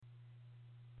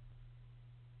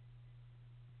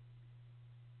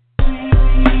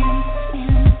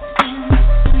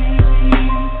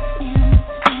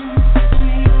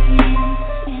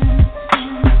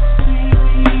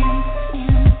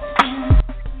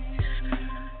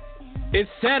It's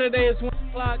Saturday, it's 1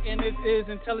 o'clock, and it is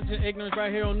Intelligent Ignorance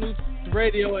right here on New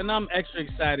Radio, and I'm extra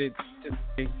excited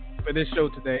for this show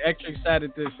today. Extra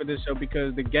excited for this show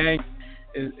because the gang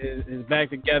is back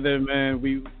together, man.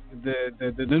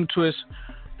 The new twist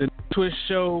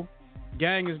show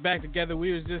gang is back together.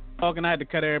 We was just talking. I had to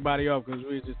cut everybody off because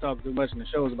we was just talking too much, and the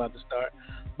show was about to start.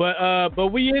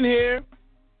 But we in here,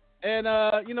 and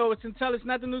it's intelligent.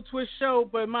 Not the new twist show,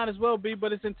 but it might as well be.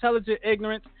 But it's Intelligent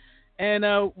Ignorance. And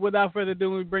without further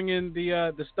ado, we bring in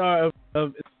the star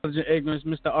of Intelligent Ignorance,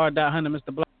 Mr. R. Hunter,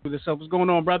 Mr. Black. What's going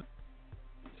on, brother?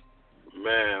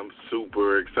 Man, I'm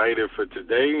super excited for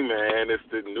today, man. It's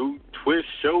the new Twist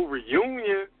Show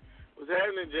reunion. What's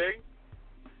happening, Jay?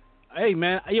 Hey,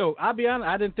 man. Yo, I'll be honest.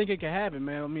 I didn't think it could happen,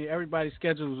 man. I mean, everybody's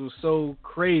schedules were so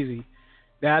crazy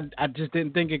that I just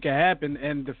didn't think it could happen.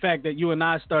 And the fact that you and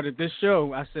I started this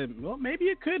show, I said, well, maybe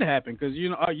it could happen because,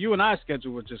 you and I's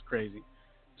schedule was just crazy.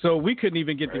 So we couldn't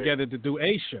even get together to do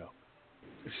a show.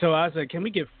 So I said, can we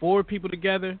get 4 people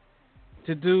together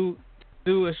to do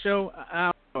a show?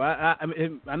 I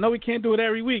know we can't do it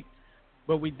every week,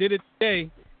 but we did it today,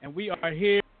 and we are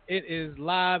here. It is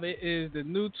live. It is the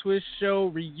new Twist Show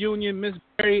reunion. Miss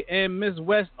Berry and Miss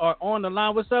West are on the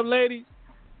line. What's up, ladies?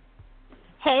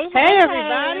 Hey,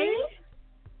 everybody.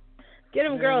 Get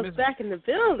them girls back in the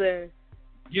building.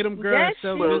 Get them girls.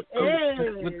 Yes, with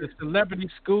the celebrity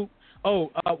scoop.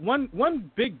 Oh, one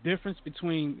big difference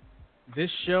between this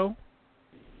show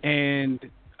and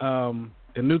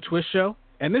the new Twist Show,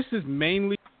 and this is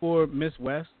mainly for Miss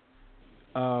West,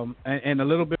 and a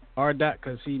little bit for R.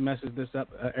 because he messes this up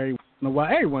every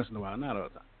once in a while, not all the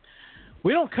time.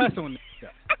 We don't cuss on this show.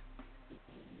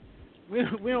 We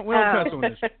don't cuss on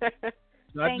this show.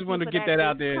 So I just want to get that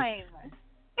out there.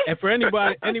 And for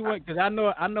anyone, because I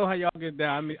know how y'all get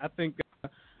down. I mean, I think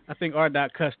R.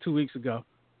 cussed 2 weeks ago.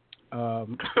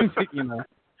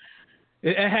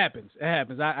 It happens. I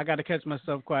got to catch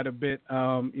myself quite a bit,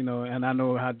 and I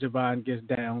know how Javon gets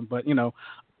down. But,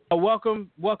 welcome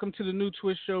to the new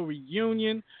Twist Show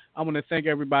reunion. I want to thank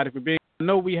everybody for being here. I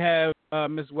know we have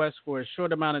Ms. West for a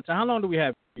short amount of time. How long do we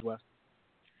have, West?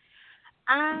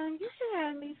 You should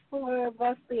have me for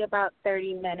roughly about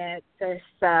 30 minutes or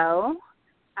so.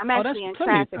 I'm actually in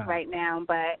traffic right now,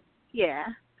 but, yeah,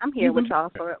 I'm here with y'all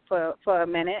for a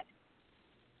minute.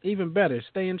 Even better,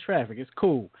 stay in traffic. It's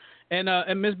cool. And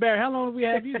Miss Barry, how long do we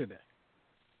have you today?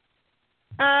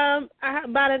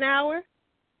 About an hour.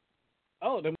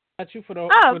 Oh, then we got you for the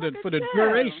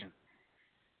duration.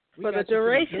 For the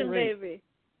duration, baby.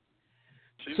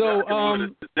 So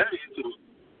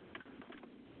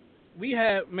we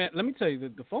have, man. Let me tell you,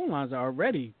 the phone lines are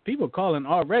already. People calling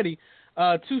already.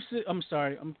 I'm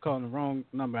sorry, I'm calling the wrong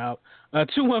number out.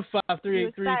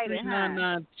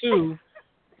 215-383-3992.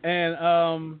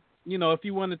 And if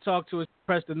you want to talk to us,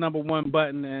 press the number 1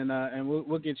 button, and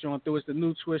we'll get you on through. It's the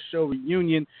new Twist Show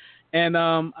reunion, and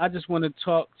I just want to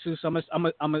talk to. So I'm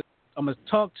gonna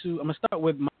start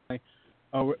with my.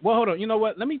 Well, hold on. You know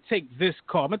what? Let me take this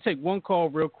call. I'm gonna take one call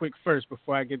real quick first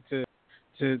before I get to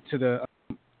the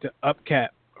upcap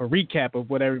or recap of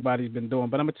what everybody's been doing.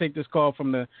 But I'm gonna take this call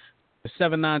from the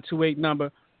 7928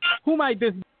 number. Who might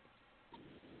this?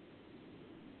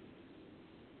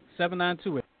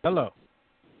 7928. Hello.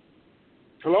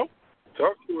 Hello?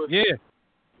 Talk to us. Yeah.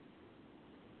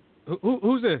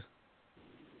 Who's this?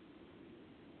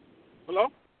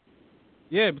 Hello?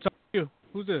 Yeah, talk to you.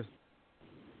 Who's this?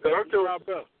 Talk to our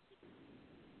Bell.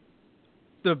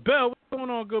 The Bell. What's going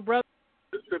on, good brother?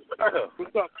 It's the Bell.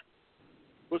 What's up?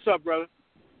 What's up, brother?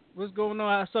 What's going on?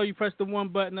 I saw you press the 1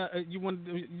 button. Did you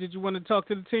want to talk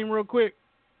to the team real quick?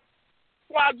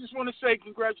 Well, I just want to say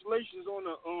congratulations on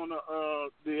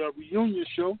the reunion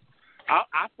show.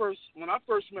 When I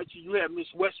first met you, you had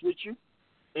Miss West with you,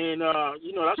 and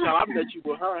that's how I met you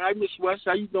with her. Hi, Miss West,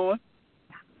 how you doing?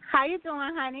 How you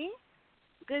doing, honey?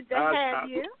 Good to have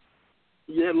you.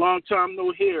 Yeah, long time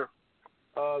no hear.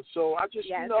 So I just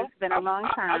it's been a long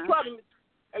time.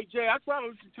 Hey Jay, I try to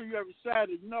listen to you every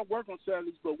Saturday. You know, I work on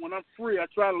Saturdays, but when I'm free, I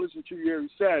try to listen to you every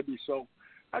Saturday. So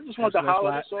I just want to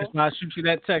holler. That's why I shoot you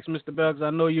that text, Mr. Bell, because I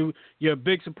know you're a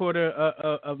big supporter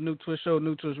of New Twist Show,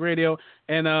 New Twist Radio.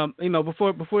 And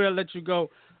before I let you go,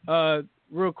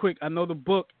 real quick, I know the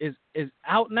book is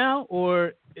out now,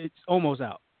 or it's almost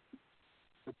out.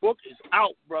 The book is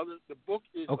out, brother. The book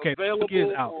is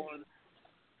available on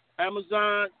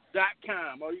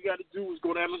Amazon.com. All you got to do is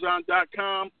go to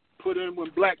Amazon.com, put in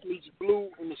When Black Meets Blue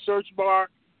in the search bar,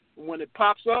 and when it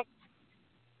pops up,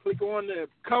 click on the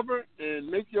cover and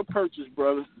make your purchase,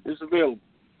 brother. It's available.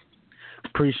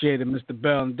 Appreciate it, Mr.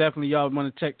 Bell. And definitely y'all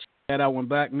want to check that out, When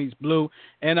Black Meets Blue.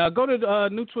 And go to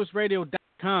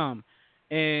newtwistradio.com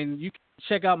and you can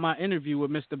check out my interview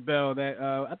with Mr. Bell. That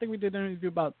I think we did an interview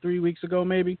about 3 weeks ago,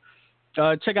 maybe.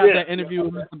 Check out that interview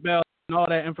with Mr. Bell, and all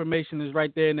that information is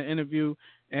right there in the interview.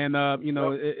 And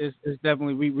it's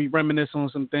definitely we reminisce on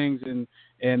some things,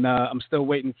 and I'm still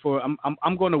waiting for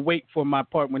I'm going to wait for my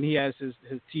part when he has his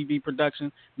TV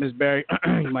production. Miss Barry,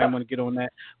 you might want to get on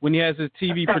that. When he has his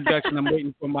TV production, I'm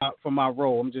waiting for my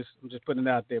role. I'm just putting it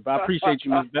out there. But I appreciate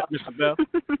you, Mr. Bell.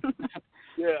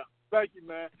 Yeah, thank you,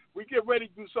 man. We get ready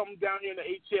to do something down here in the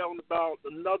ATL in about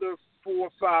another 4 or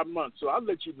 5 months, so I'll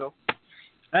let you know.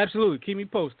 Absolutely, keep me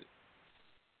posted.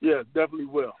 Yeah, definitely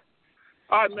will.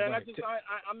 All right, man.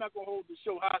 I'm not gonna hold the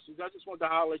show hostage. I just wanted to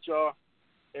holler at y'all,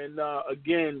 and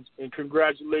again, and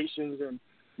congratulations. And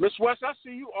Miss West, I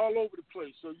see you all over the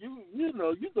place. So you doing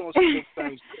some good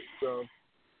things. So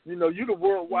you the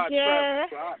worldwide traveler.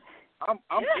 So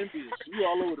I'm envious. You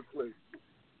all over the place.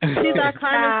 She's our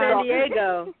Carmen San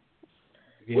Diego.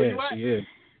 Yeah, she is.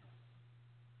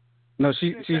 No,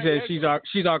 she said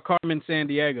she's our Carmen San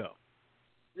Diego.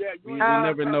 Yeah, we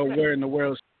never know where in the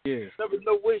world she is. Never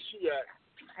know where she at.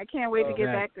 I can't wait to get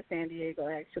back to San Diego,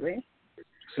 actually.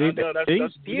 See,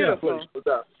 that's beautiful.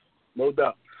 No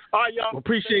doubt. All right, y'all. Well,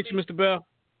 appreciate you, Mr. Bell.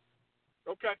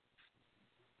 Okay.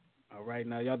 All right,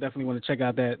 now y'all definitely want to check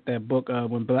out that book,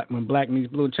 When Black Meets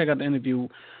Blue. Check out the interview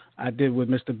I did with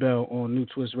Mr. Bell on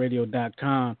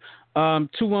newtwistradio.com.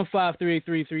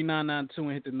 215-383-3992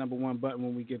 and hit the number 1 button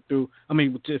when we get through. I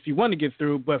mean, if you want to get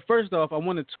through. But first off, I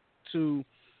wanted to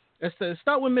let's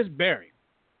start with Miss Barry.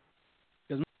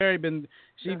 Because Miss Barry been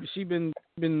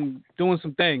doing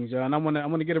some things, y'all, and I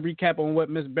want to get a recap on what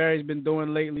Miss Barry's been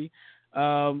doing lately.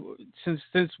 Since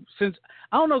I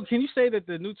don't know, can you say that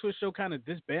the New Twist show kind of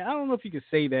disbanded? I don't know if you could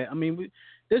say that. I mean,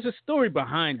 there's a story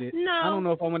behind it. No. I don't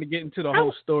know if I want to get into the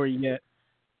whole story yet.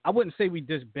 I wouldn't say we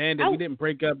disbanded. We didn't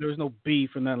break up. There was no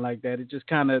beef or nothing like that. It just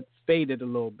kind of faded a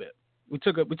little bit. We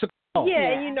took off.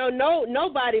 Yeah, and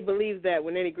nobody believes that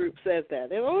when any group says that.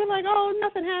 They're always like, "Oh,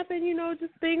 nothing happened.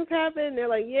 Just things happen." They're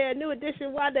like, "Yeah, New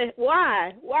Edition. Why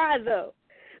though?"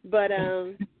 But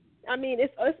I mean,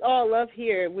 it's all love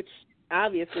here, which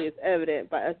obviously is evident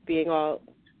by us being all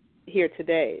here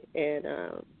today. And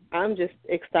I'm just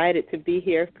excited to be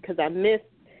here because I miss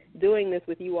doing this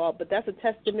with you all. But that's a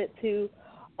testament to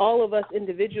all of us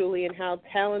individually and how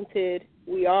talented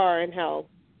we are and how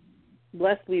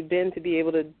blessed we've been to be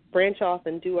able to branch off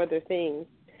and do other things.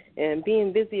 And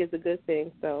being busy is a good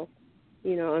thing. So,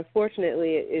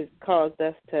 unfortunately, it's caused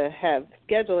us to have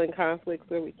scheduling conflicts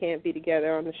where we can't be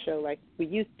together on the show like we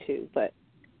used to. But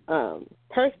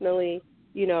personally,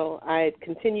 I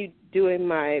continued doing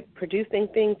my producing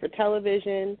thing for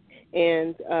television,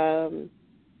 and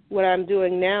what I'm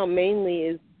doing now mainly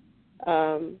is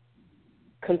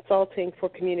consulting for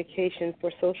communication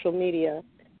for social media.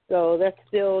 So that's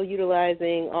still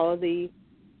utilizing all of the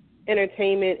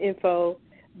entertainment info,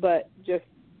 but just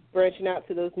branching out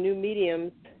to those new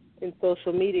mediums in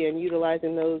social media and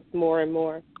utilizing those more and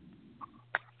more.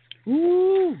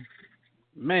 Ooh.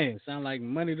 Man, sound like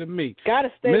money to me.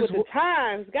 Gotta stay with the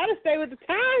times. Baby.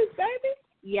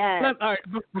 Yeah. All right.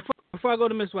 Before I go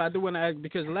to Miss West, I do want to ask,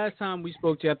 because the last time we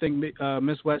spoke to you, I think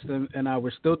Miss West and I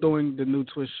were still doing the New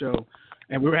Twist show,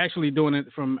 and we were actually doing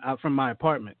it from my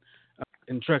apartment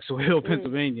in Drexel Hill,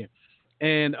 Pennsylvania.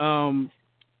 And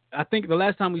I think the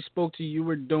last time we spoke to you, you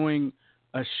were doing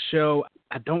a show.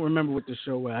 I don't remember what the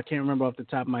show was. I can't remember off the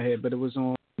top of my head, but it was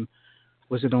on.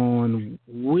 Was it on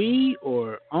We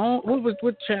or on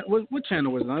what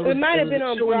channel was it on? It might have been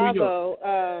on Bravo.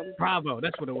 Bravo,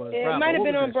 that's what it was. It might have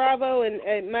been on Bravo, and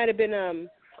it might have been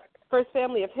First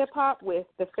Family of Hip Hop with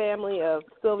the family of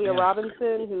Sylvia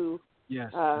Robinson, who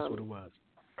that's what it was.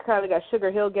 Kind of got Sugar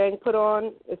Hill Gang put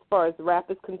on as far as rap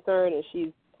is concerned, and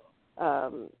she's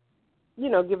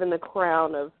given the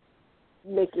crown of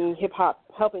making hip hop,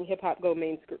 helping hip hop go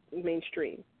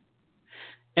mainstream.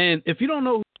 And if you don't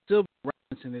know who Sylvia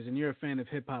Robinson is, and you're a fan of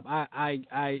hip hop,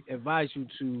 I advise you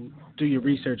to do your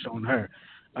research on her.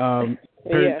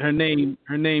 Her name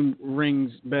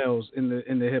rings bells in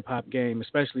the hip hop game,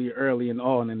 especially early and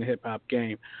on in the hip hop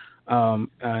game. And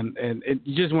it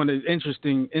just one of the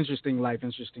interesting life,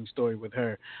 interesting story with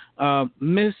her.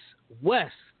 Miss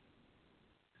West,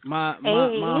 my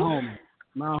homie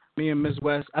and Miss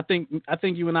West. I think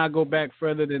you and I go back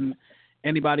further than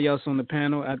anybody else on the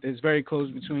panel. It's very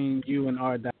close between you and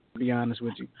R. To be honest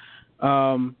with you,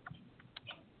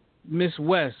 Miss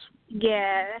West.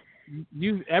 Yeah.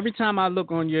 You every time I look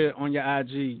on your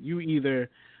IG, you either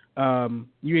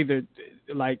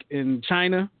like in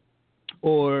China,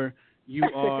 or you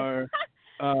are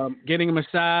getting a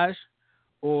massage,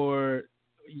 or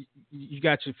you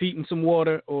got your feet in some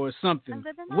water or something.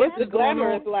 What's the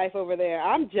glamorous life over there?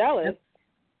 I'm jealous.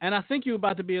 And I think you're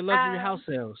about to be a luxury house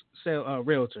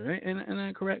realtor. Ain't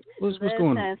that correct? What's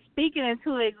going on? Speaking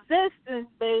into existence,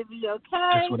 baby. Okay.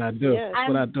 That's what I do. Yes. That's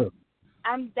what I do.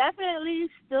 I'm definitely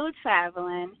still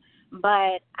traveling,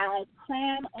 but I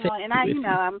plan on, and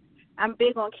I'm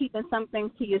big on keeping some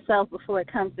things to yourself before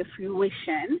it comes to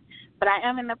fruition. But I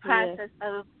am in the process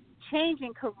of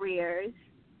changing careers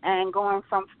and going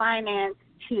from finance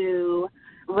to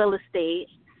real estate.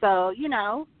 So,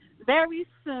 very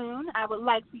soon I would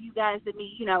like for you guys to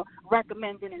be,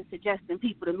 recommending and suggesting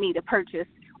people to me to purchase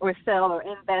or sell or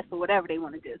invest or whatever they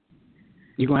want to do.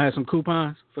 You going to have some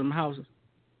coupons for them houses?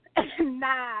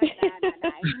 Nah.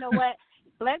 You know what?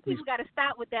 Black people got to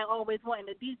stop with that always wanting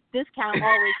to discount,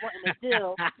 always wanting to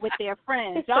deal with their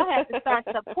friends. Y'all have to start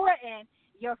supporting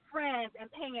your friends and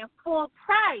paying full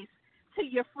price to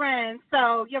your friends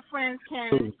so your friends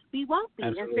can be wealthy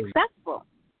and successful.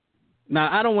 Now,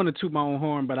 I don't want to toot my own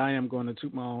horn, but I am going to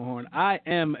toot my own horn. I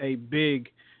am a big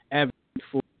advocate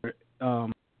for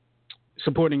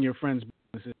supporting your friends'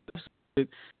 businesses.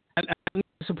 And I need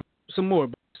to support some more,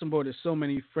 but there's so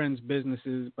many friends'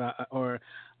 businesses or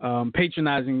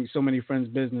patronizing so many friends'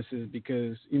 businesses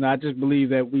because, I just believe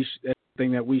that that's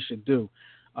something that we should do.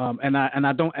 And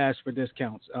I don't ask for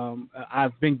discounts.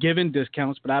 I've been given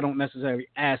discounts, but I don't necessarily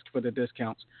ask for the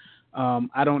discounts.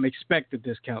 I don't expect the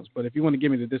discounts, but if you want to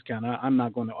give me the discount, I'm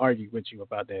not going to argue with you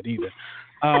about that either.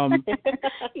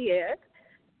 Yeah.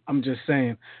 I'm just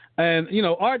saying. And,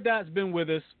 R.Dot's been with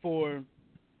us for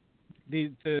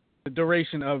the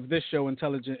duration of this show,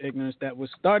 Intelligent Ignorance, that was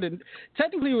started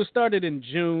in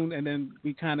June, and then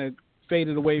we kind of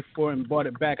faded away and brought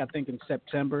it back, I think, in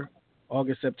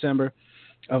August, September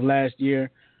of last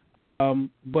year.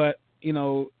 But,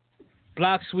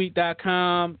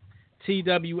 blocksuite.com,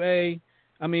 TWA.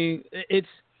 I mean, it's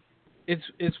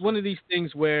one of these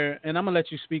things where, and I'm gonna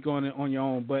let you speak on it on your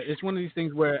own, but it's one of these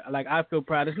things where, like, I feel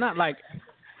proud. It's not like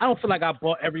I don't feel like I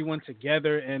brought everyone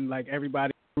together and like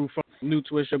everybody grew from new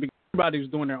to a show because everybody was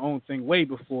doing their own thing way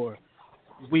before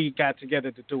we got together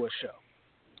to do a show.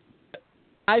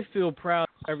 I feel proud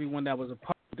of everyone that was a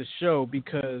part of the show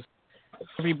because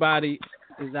everybody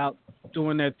is out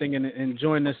doing their thing and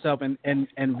enjoying themselves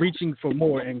and reaching for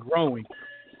more and growing.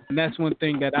 And that's one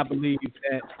thing that I believe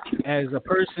that as a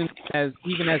person,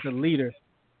 even as a leader,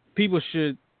 people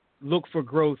should look for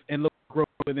growth and look for growth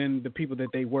within the people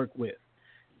that they work with.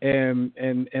 And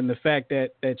the fact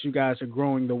that you guys are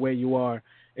growing the way you are,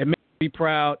 it makes me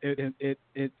proud. It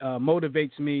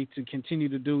motivates me to continue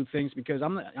to do things because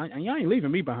y'all ain't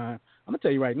leaving me behind. I'm gonna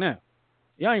tell you right now,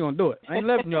 y'all ain't gonna do it. I ain't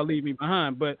letting y'all leave me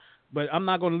behind, but I'm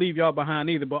not gonna leave y'all behind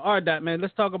either. But R.Dot, man,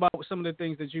 let's talk about some of the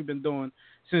things that you've been doing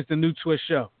since the new Twist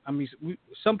show. I mean,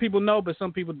 some people know, but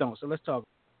some people don't. So let's talk.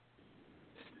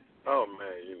 Oh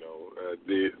man,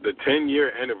 the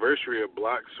 10-year anniversary of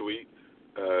Block Suite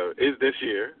is this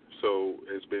year, so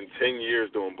it's been 10 years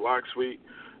doing Block Suite,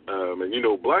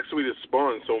 and Block Suite has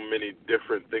spawned so many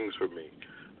different things for me.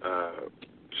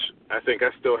 I think I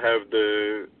still have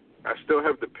the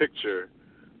picture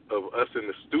of us in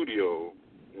the studio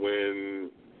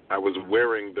when I was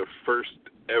wearing the first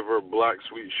ever Block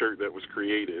Suite shirt that was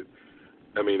created.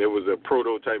 I mean, it was a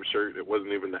prototype shirt. It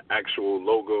wasn't even the actual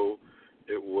logo.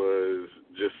 It was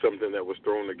just something that was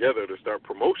thrown together to start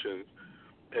promotions.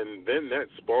 And then that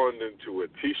spawned into a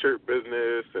T-shirt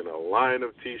business and a line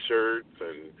of T-shirts.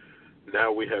 And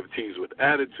now we have Tees with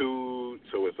Attitude.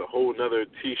 So it's a whole nother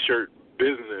T-shirt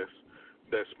business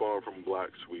that spawned from Block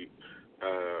Suite.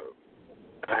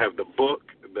 I have the book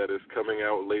that is coming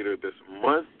out later this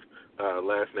month,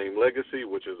 Last Name Legacy,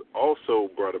 which has also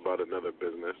brought about another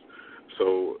business.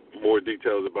 So more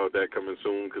details about that coming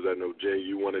soon because I know, Jay,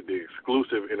 you wanted the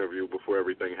exclusive interview before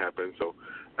everything happened. So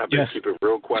I've been keeping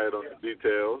real quiet on the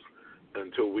details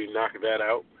until we knock that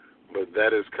out. But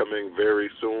that is coming very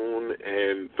soon,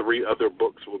 and 3 other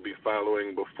books will be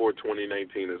following before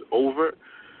 2019 is over.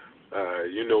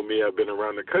 You know me, I've been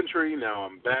around the country. Now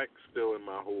I'm back, still in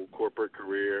my whole corporate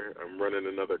career. I'm running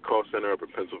another call center up in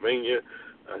Pennsylvania.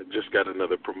 I just got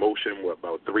another promotion,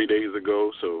 about 3 days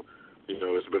ago. So,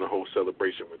 it's been a whole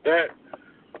celebration with that.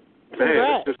 Man,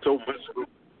 it's just so much.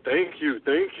 Thank you.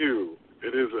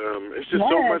 It is. It's just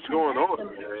so much going on,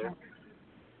 man.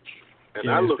 And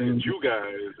I look at you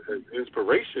guys as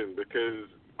inspiration because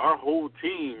our whole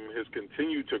team has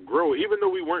continued to grow, even though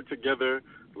we weren't together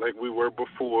like we were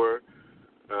before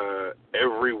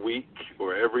every week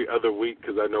or every other week,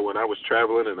 because I know when I was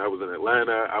traveling and I was in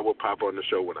Atlanta, I would pop on the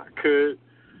show when I could.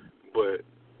 But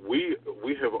we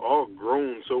have all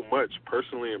grown so much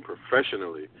personally and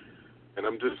professionally, and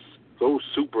I'm just so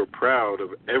super proud of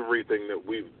everything that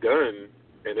we've done,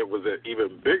 and it was an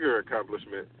even bigger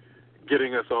accomplishment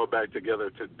getting us all back together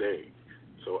today.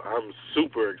 So I'm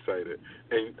super excited,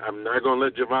 and I'm not gonna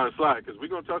let Javon slide because we're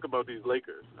gonna talk about these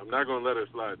Lakers. I'm not gonna let her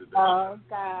slide today. Oh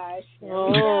gosh.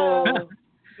 Oh.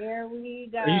 There we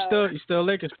go. Are you still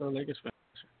Lakers fan?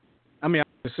 I mean,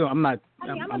 I'm not.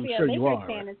 I'm I'm be sure a Lakers you are.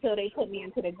 fan until they put me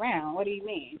into the ground. What do you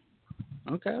mean?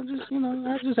 Okay, I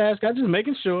just ask. I'm just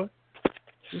making sure.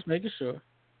 Just making sure.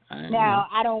 Now,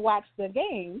 I don't watch the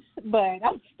games, but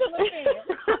I'm still a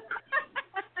fan.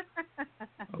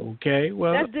 Okay,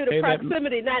 well. That's due to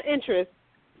proximity, not interest.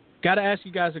 Got to ask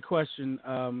you guys a question.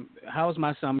 How's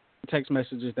my sound? Text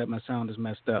messages that my sound is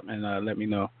messed up, and let me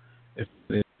know if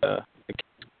it,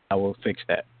 I will fix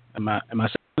that. Am I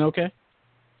sounding okay?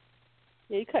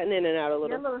 Yeah, you're cutting in and out a little.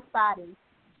 You're a little spotty.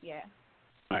 Yeah.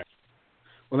 All right.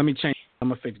 Well, let me change. I'm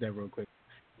gonna fix that real quick.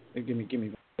 Give me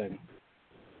 1 second.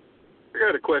 I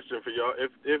got a question for y'all.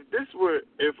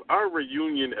 If our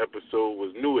reunion episode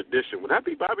was New Edition, would that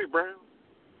be Bobby Brown?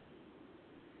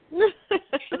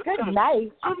 Good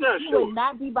night. I'm not You sure. would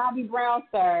not be Bobby Brown,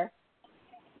 sir.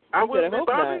 I would be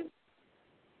Bobby. Not.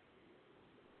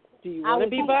 Do you want to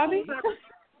be Bobby?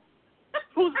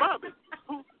 Who's Bobby?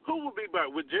 Who would be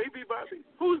Bobby? Would Jay be Bobby?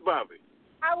 Who's Bobby?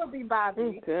 I would be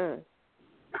Bobby. Okay.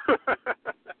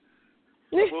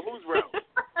 Well, who's Ralph?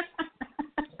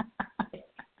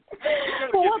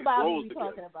 Well, what Bobby are we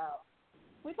talking about?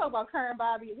 We talk about current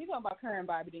Bobby. We talking about current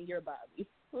Bobby, then you're Bobby.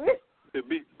 To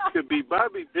be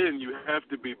Bobby then, you have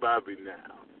to be Bobby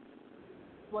now.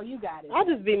 Well, you got it. I'll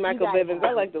just be Michael Bivins.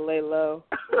 I like to lay low.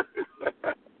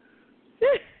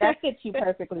 That fits you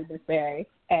perfectly, Miss Barry,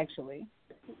 actually.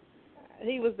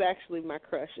 He was actually my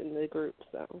crush in the group,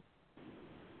 so.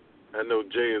 I know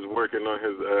Jay is working on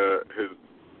his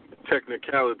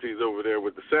technicalities over there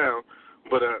with the sound,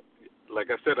 but like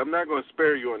I said, I'm not going to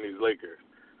spare you on these Lakers.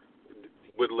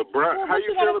 With LeBron, well, how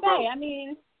you feel about? I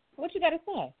mean, what you got to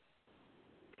say?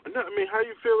 No, I mean, how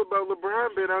you feel about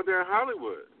LeBron being out there in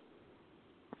Hollywood?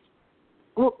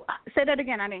 Well, say that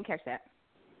again. I didn't catch that.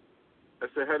 I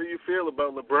said, how do you feel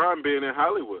about LeBron being in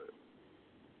Hollywood?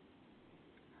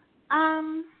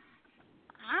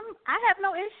 I have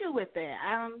no issue with it.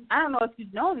 I don't know if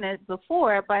you've known this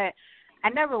before, but I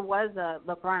never was a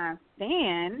LeBron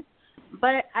fan.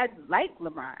 But I like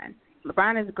LeBron.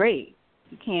 LeBron is great.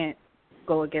 You can't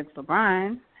go against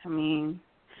LeBron. I mean,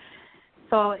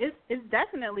 so it's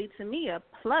definitely to me a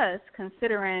plus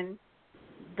considering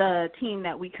the team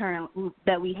that we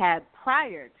had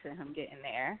prior to him getting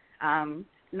there.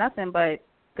 Nothing but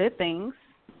good things.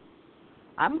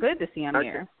 I'm good to see him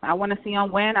here. I want to see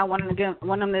him win. I want him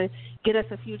to get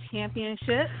us a few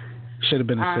championships. Should have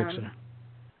been a Sixer.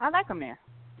 I like him there.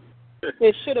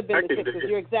 It should have been the Sixers.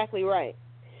 You're exactly right.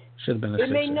 Should have been a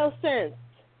Sixer. It made no sense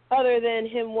other than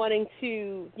him wanting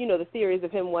to, the theories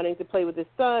of him wanting to play with his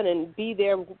son and be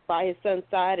there by his son's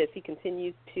side as he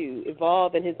continues to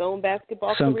evolve in his own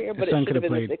basketball career, but it should have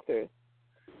been the Sixers.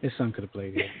 His son could have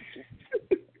played here.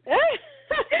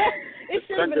 It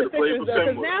should have been the Sixers, though,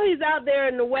 because now he's out there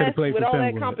in the West with all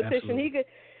that competition.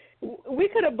 We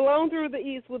could have blown through the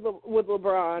East with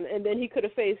LeBron, and then he could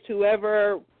have faced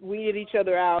whoever weeded each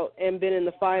other out and been in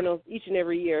the finals each and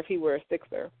every year if he were a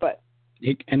Sixer. But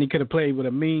he could have played with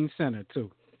a mean center too.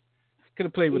 Could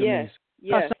have played with a mean.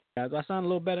 Yes. Do I sound a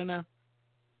little better now?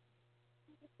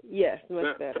 Yes,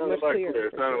 much better. Much clearer.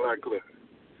 It sounded like clear.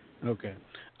 Okay.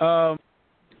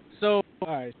 So all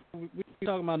right, we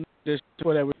talking about this,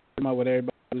 whatever, about what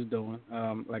everybody was doing.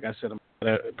 Like I said, I'm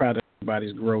proud of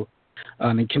everybody's growth.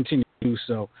 And continue to do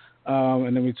so.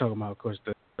 And then we talk about, of course,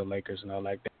 the Lakers and all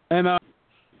like that. And I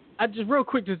just real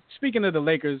quick, speaking of the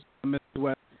Lakers, Mr.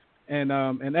 West, and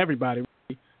everybody,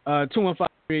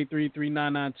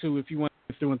 215-383-3992. If you want to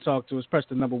get through and talk to us, press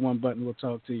the number 1 button. We'll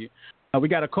talk to you. We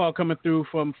got a call coming through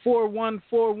from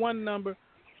 4141 number.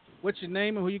 What's your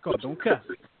name and who you call? Don't cuss.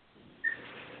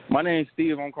 My name's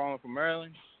Steve. I'm calling from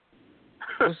Maryland.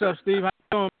 What's up, Steve? How you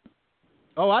doing?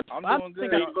 Oh, I'm doing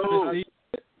good. Steve.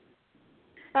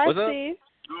 Hi, What's Steve.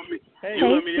 Hey,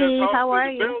 Steve. How are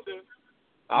you?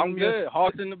 I'm good.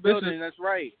 Hawks in the building. That's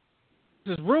right.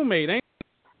 This is roommate, ain't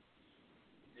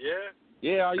Yeah.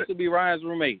 Yeah, I used to be Ryan's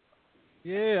roommate.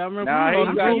 Yeah, I remember. Nah, you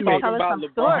guys talking about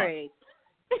LeBron. Stories.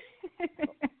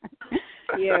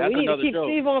 Yeah, That's we need to keep show.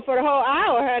 Steve on for the whole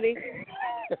hour, honey.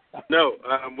 No,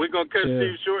 we're going to cut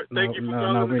Steve short. Thank you for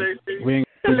calling today, Steve. We ain't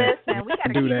Listen, we got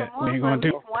to do keep that. him We on ain't for gonna at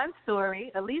least one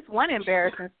story, at least one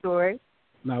embarrassing story.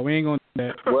 No, we ain't going to do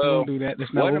that. Well, we won't do that.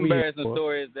 That's not one what embarrassing we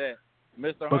story is that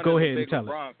Mr. But Hunter's go ahead a and big tell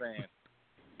LeBron fan.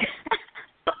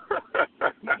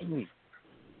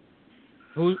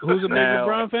 Who's a big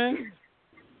LeBron fan?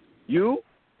 You?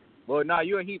 Well,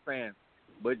 you're a Heat fan,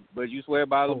 but you swear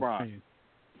by LeBron. Man.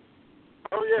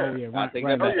 Oh yeah. I think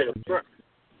that.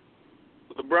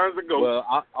 LeBron's the GOAT.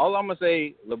 Well, all I'm gonna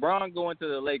say, LeBron going to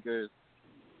the Lakers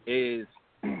is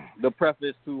the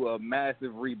preface to a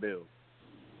massive rebuild.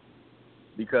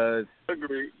 Because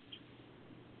agreed.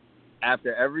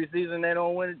 After every season they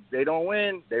don't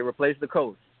win, they replace the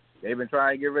coach. They've been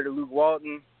trying to get rid of Luke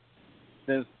Walton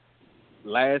since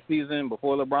last season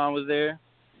before LeBron was there.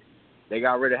 They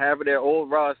got rid of half of their old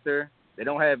roster. They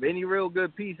don't have any real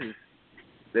good pieces.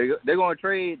 They're going to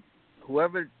trade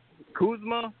whoever,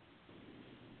 Kuzma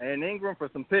and Ingram, for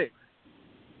some picks.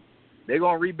 They're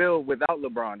going to rebuild without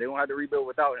LeBron. They won't have to rebuild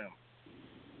without him.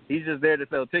 He's just there to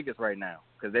sell tickets right now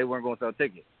because they weren't going to sell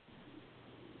tickets.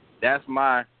 That's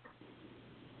my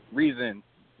reason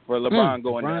for LeBron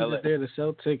going to LA. LeBron's there to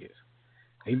sell tickets.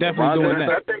 He definitely doing that.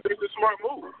 I think it's a smart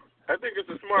move. I think it's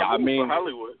a smart move for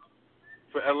Hollywood,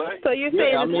 for LA. So you're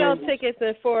saying to sell tickets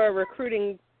and for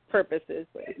recruiting purposes?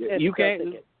 You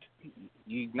can't.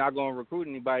 You're not going to recruit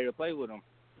anybody to play with them.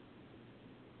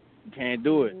 You can't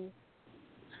do it.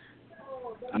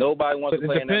 Nobody wants to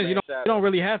play in that. You don't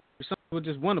really have to. Some people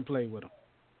just want to play with them.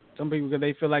 Some people, because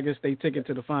they feel like it's their ticket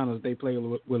to the finals, they play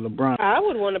with LeBron. I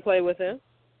would want to play with him.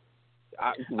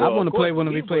 I want to play with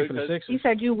him if he played for the Sixers. You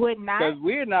said you would not? Because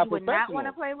we're not you would not want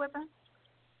to play with him?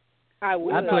 I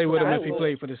would. I'd play with him if he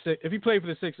played for the Sixers. If he played for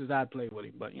the Sixers, I'd play with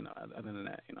him. But, other than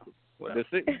that, whatever.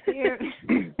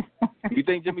 You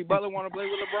think Jimmy Butler want to play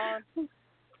with LeBron?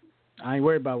 I ain't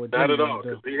worried about what Jimmy Not at all, do.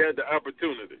 because he had the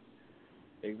opportunity.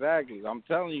 Exactly. I'm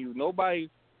telling you, nobody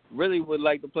really would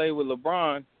like to play with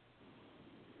LeBron.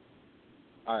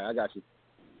 All right, I got you.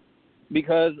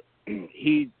 Because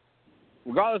he,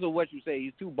 regardless of what you say,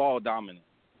 he's too ball dominant.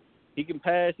 He can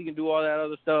pass, he can do all that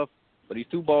other stuff, but he's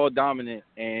too ball dominant.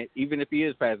 And even if he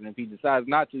is passing, if he decides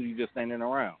not to, he's just standing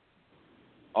around.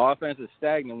 Offense is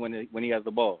stagnant when he has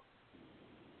the ball.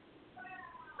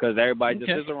 Because everybody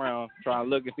just sits around trying to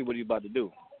look and see what he's about to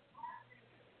do.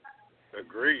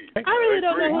 Agreed. I really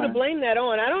don't know who to blame that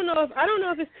on. I don't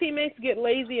know if his teammates get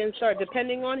lazy and start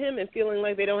depending on him and feeling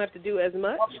like they don't have to do as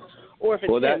much, or if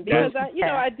it's him. Because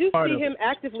I do see him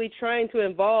actively trying to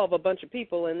involve a bunch of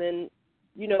people, and then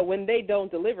when they don't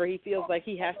deliver, he feels like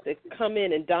he has to come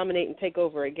in and dominate and take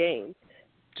over a game.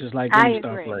 Just like I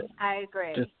agree.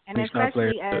 And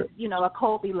especially as a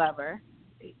Kobe lover.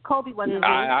 Kobe wasn't.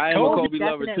 I am a Kobe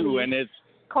lover too, and it's.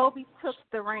 Kobe took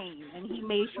the reign, and he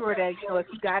made sure that, if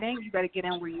you got in, you got to get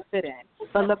in where you fit in.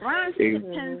 But LeBron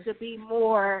tends to be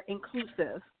more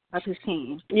inclusive of his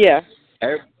team. Yeah.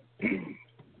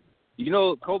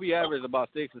 Kobe averaged about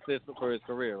 6 assists for his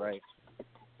career, right?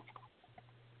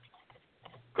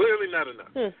 Clearly not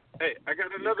enough. Hey, I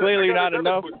got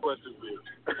another. Quick question for you.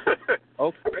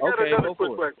 Another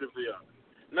quick question for y'all.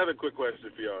 Another quick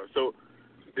question for y'all. So,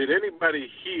 did anybody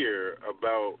hear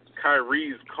about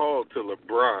Kyrie's call to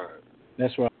LeBron?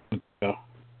 That's right.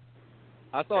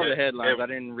 I saw the headlines. I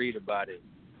didn't read about it.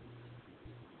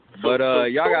 But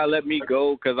y'all got to let me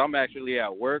go because I'm actually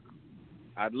at work.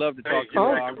 I'd love to talk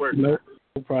to you.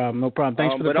 No problem.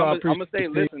 Thanks for the call. I'm going to stay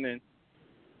listening.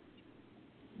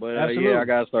 But, I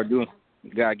got to start doing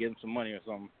 – got to get him some money or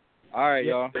something. All right,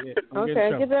 y'all. Okay,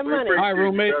 get that money. All right,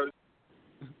 roommate.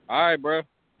 All right, bro.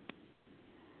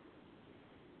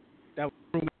 That was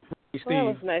roommate Steve. Well,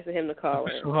 it was nice of him to call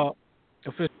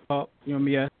Official call. You and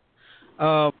me,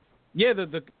 the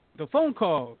phone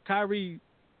call. Kyrie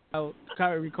called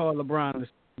LeBron and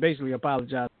basically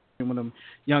apologized to one of them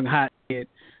young hothead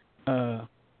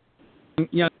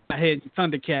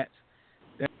Thundercats.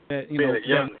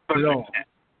 Young Thundercats.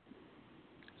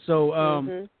 So,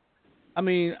 I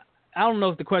mean, I don't know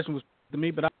if the question was to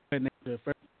me, but I'll go ahead and answer it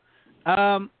first.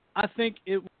 I think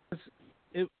it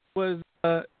was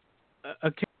a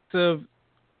case of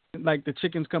like the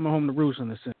chickens coming home to roost in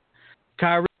a sense.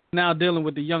 Kyrie now dealing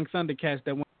with the young Thundercats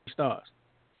that want to be stars,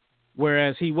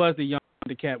 whereas he was the young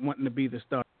Thundercat wanting to be the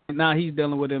star. And now he's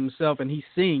dealing with himself and he's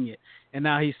seeing it, and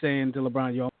now he's saying to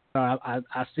LeBron,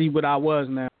 I see what I was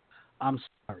now. I'm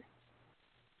sorry.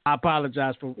 I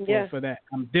apologize for that.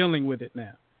 I'm dealing with it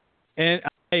now. And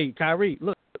hey, Kyrie,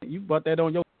 look, you brought that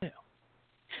on yourself.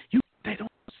 You brought that on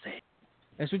yourself.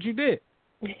 That's what you did.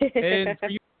 And for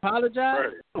you to apologize?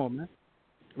 Right. Come on, man.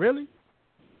 Really?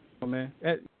 Come on,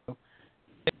 man.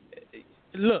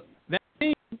 Look, that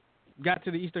team got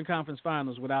to the Eastern Conference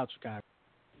Finals without you, Kyrie.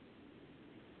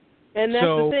 And that's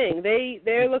the thing.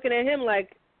 They're looking at him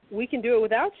like, we can do it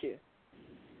without you.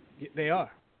 They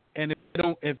are. And if they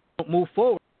don't move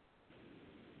forward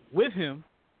with him,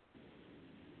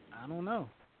 I don't know.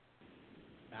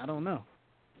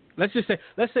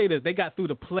 let's say this: they got through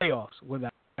the playoffs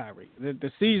without Kyrie.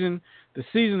 The season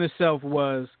itself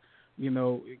was,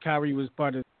 Kyrie was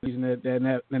part of the season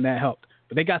that helped.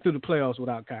 But they got through the playoffs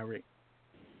without Kyrie.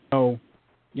 So,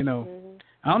 I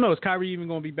don't know. Is Kyrie even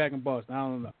going to be back in Boston? I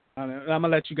don't know. I'm going to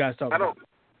let you guys talk about it.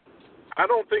 I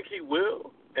don't think he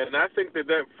will. And I think that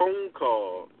phone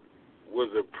call was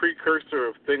a precursor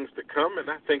of things to come. And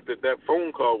I think that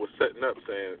phone call was setting up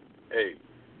saying, hey,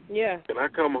 can I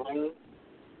come home?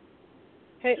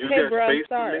 Hey, bro, I'm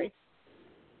sorry.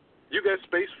 You got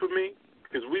space for me?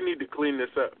 Because we need to clean this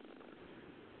up.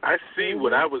 I see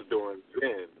what I was doing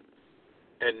then.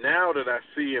 And now that I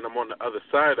see and I'm on the other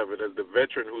side of it as the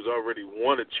veteran who's already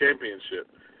won a championship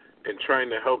and trying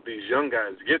to help these young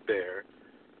guys get there,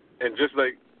 and just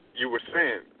like you were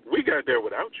saying, we got there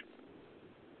without you.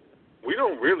 We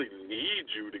don't really need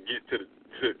you to get to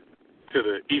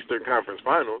the Eastern Conference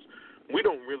Finals. We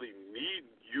don't really need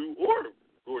you or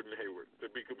Gordon Hayward, to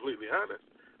be completely honest.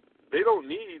 They don't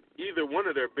need either one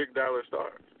of their big dollar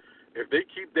stars. If they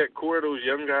keep that core of those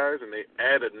young guys and they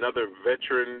add another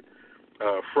veteran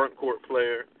front court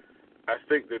player, I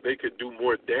think that they could do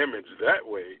more damage that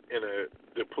way in a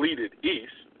depleted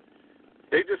East.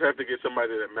 They just have to get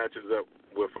somebody that matches up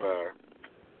with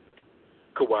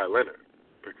Kawhi Leonard,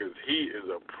 because he is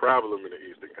a problem in the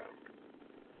Eastern Conference.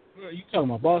 Well, you talking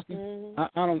about Boston? I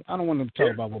don't want them to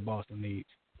talk about what Boston needs.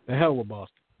 The hell with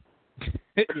Boston.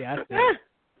 Yeah, I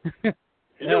said.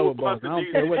 The hell with Boston. I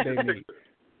don't care what they need.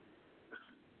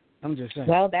 I'm just saying.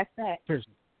 Well, that's that.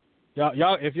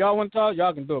 Y'all, if y'all want to talk,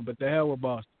 y'all can do it. But the hell with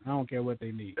Boston. I don't care what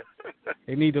they need.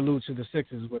 They need to lose to the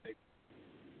Sixers. What they.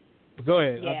 But go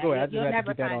ahead. Yeah, go ahead. I just you'll have to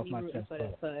never get that find off me my rooting chest.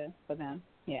 for them.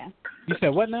 Yeah. You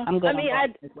said what now? I'm good.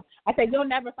 I said you'll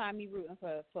never find me rooting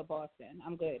for Boston.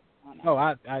 I'm good on that. Oh,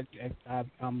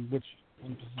 I'm with you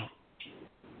 100%.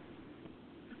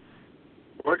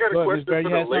 Well, I got a question for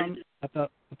the lady. I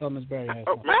thought Ms. Berry had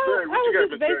something.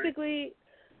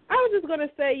 I was just going to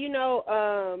say,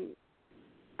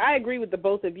 I agree with the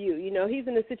both of you. He's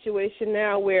in a situation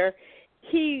now where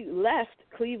he left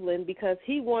Cleveland because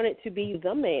he wanted to be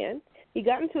the man. He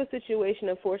got into a situation,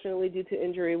 unfortunately, due to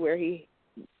injury where he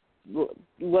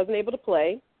wasn't able to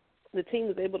play. The team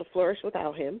was able to flourish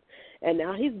without him. And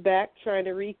now he's back trying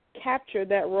to recapture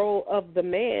that role of the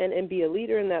man and be a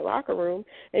leader in that locker room.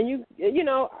 And,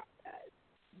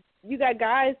 you got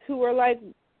guys who are like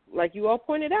you all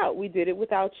pointed out, we did it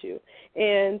without you.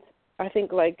 And I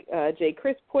think like Jay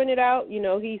Chris pointed out,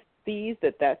 he sees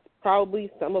that's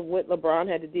probably some of what LeBron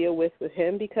had to deal with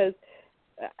him, because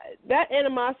that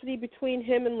animosity between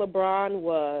him and LeBron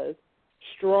was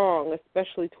strong,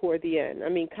 especially toward the end. I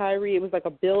mean, Kyrie, it was like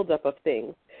a buildup of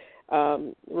things.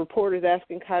 Reporters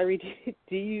asking Kyrie,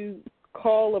 do you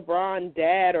call LeBron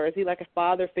dad, or is he like a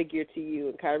father figure to you?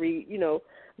 And Kyrie,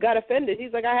 got offended.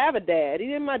 He's like, I have a dad. He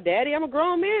isn't my daddy. I'm a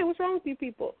grown man. What's wrong with you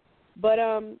people? But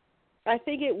I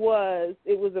think it was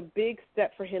a big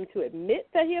step for him to admit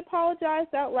that he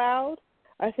apologized out loud.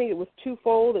 I think it was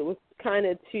twofold. It was kind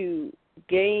of to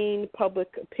gain public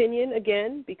opinion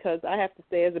again, because I have to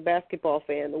say, as a basketball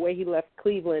fan, the way he left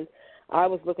Cleveland, I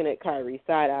was looking at Kyrie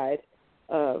side-eyed.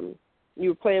 You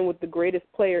were playing with the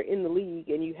greatest player in the league,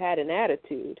 and you had an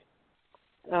attitude.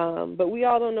 But we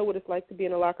all don't know what it's like to be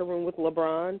in a locker room with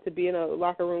LeBron, to be in a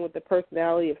locker room with the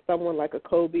personality of someone like a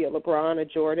Kobe, a LeBron, a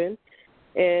Jordan.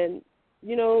 And,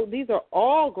 these are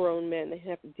all grown men they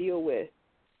have to deal with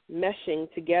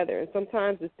meshing together. And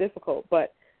sometimes it's difficult,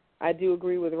 but I do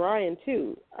agree with Ryan,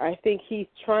 too. I think he's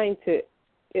trying to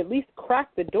at least crack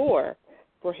the door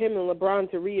for him and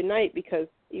LeBron to reunite, because,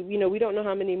 we don't know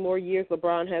how many more years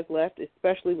LeBron has left,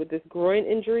 especially with this groin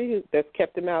injury that's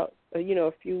kept him out,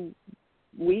 a few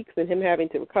weeks, and him having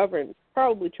to recover and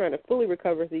probably trying to fully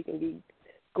recover so he can be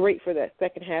great for that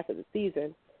second half of the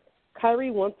season.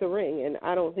 Kyrie wants a ring, and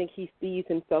I don't think he sees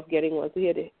himself getting one, so he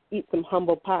had to eat some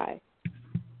humble pie.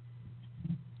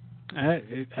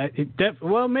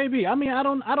 Well, maybe. I mean, I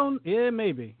don't. Yeah,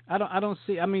 maybe. I don't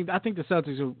see. I mean, I think the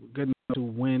Celtics are good enough to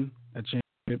win a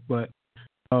championship, but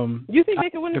you think they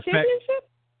can win a championship?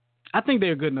 I think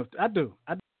they're good enough. I do.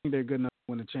 I think they're good enough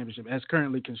to win a championship as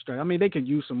currently constructed. I mean, they could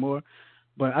use some more,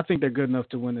 but I think they're good enough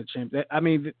to win the championship. I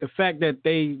mean, the fact that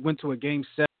they went to a Game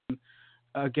 7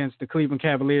 against the Cleveland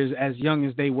Cavaliers as young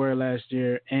as they were last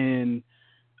year, and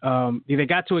they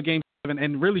got to a Game 7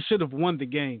 and really should have won the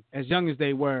game as young as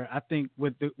they were. I think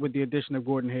with the addition of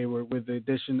Gordon Hayward, with the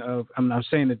addition of, I'm not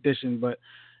saying addition, but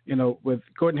with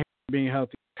Gordon Hayward being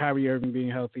healthy, Kyrie Irving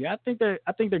being healthy, I think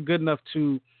they're good enough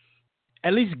to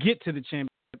at least get to the championship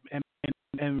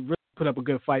and really put up a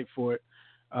good fight for it.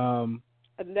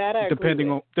 That I depending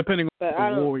agree on but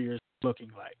what the Warriors looking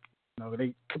like.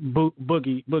 they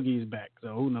Boogie is back,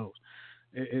 so who knows?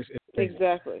 It's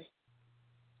exactly.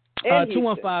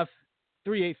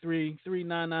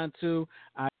 215-383-3992.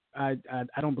 I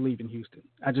don't believe in Houston.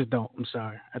 I just don't. I'm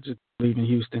sorry. I just believe in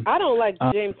Houston. I don't like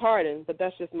James Harden, but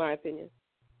that's just my opinion.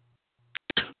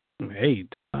 Hey,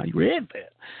 you read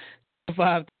that.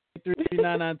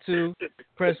 215-383-3992.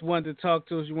 Press 1 to talk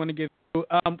to us. You want to get through.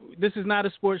 This is not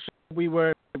a sports show.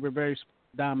 We're very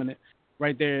dominant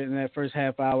right there in that first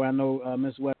half hour. I know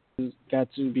Miss West has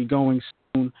got to be going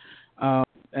soon.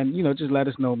 And, just let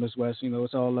us know, Miss West.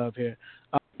 It's all love here.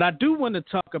 But I do want to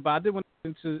talk about, I did want to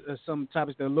get into some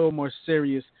topics that are a little more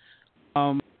serious.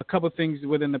 A couple of things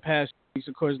within the past weeks.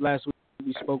 Of course, last week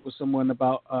we spoke with someone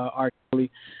about R.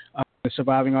 Kelly, the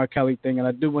surviving R. Kelly thing. And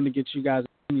I do want to get you guys'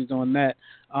 opinions on that.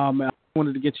 I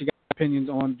wanted to get you guys' opinions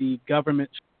on the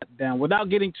government shutdown without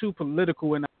getting too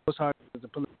political. And I know it's hard as a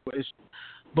political issue.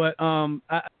 But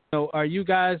are you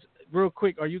guys, real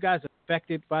quick, are you guys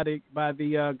affected by the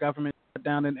government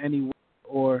shutdown in any way?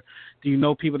 Or do you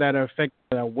know people that are affected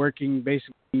that are working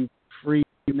basically free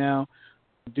now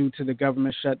due to the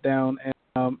government shutdown? And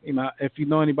if you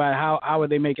know anybody, how are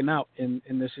they making out in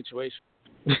this situation?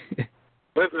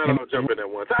 Let's not all jump in at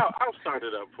once. I'll start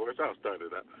it up for us.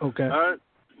 Okay.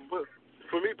 But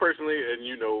for me personally, and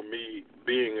me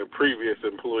being a previous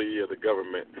employee of the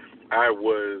government, I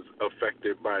was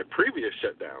affected by previous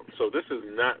shutdowns. So this is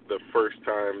not the first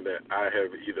time that I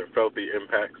have either felt the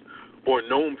impacts or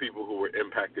known people who were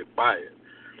impacted by it.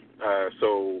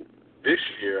 So this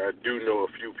year, I do know a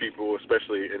few people,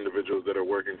 especially individuals that are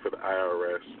working for the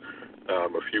IRS,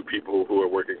 a few people who are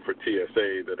working for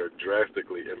TSA that are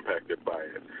drastically impacted by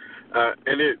it.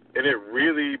 And it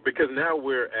really, because now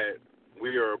we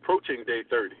are approaching day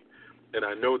 30, and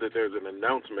I know that there's an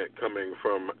announcement coming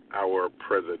from our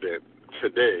president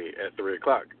today at 3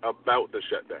 o'clock about the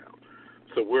shutdown.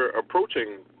 So we're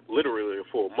approaching literally a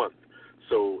full month.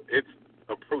 So it's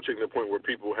approaching the point where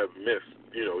people have missed,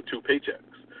 2 paychecks.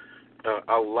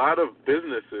 A lot of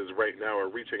businesses right now are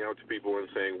reaching out to people and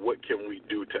saying, what can we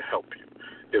do to help you?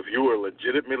 If you are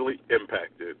legitimately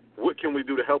impacted, what can we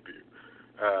do to help you?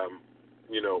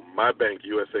 My bank,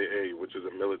 USAA, which is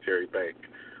a military bank,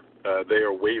 they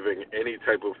are waiving any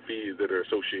type of fees that are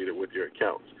associated with your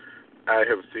accounts. I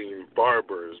have seen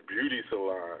barbers, beauty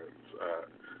salons,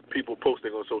 people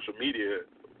posting on social media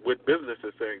with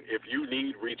businesses saying, if you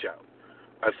need, reach out.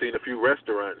 I've seen a few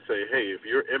restaurants say, hey, if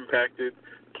you're impacted,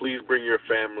 please bring your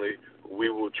family. We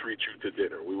will treat you to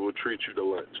dinner. We will treat you to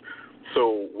lunch.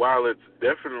 So while it's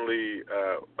definitely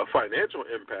a financial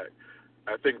impact,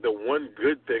 I think the one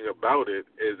good thing about it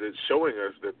is it's showing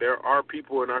us that there are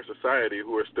people in our society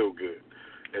who are still good.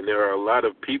 And there are a lot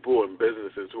of people and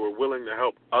businesses who are willing to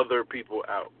help other people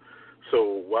out.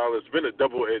 So while it's been a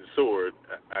double-edged sword,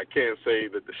 I can't say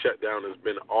that the shutdown has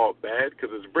been all bad because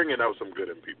it's bringing out some good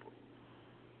in people.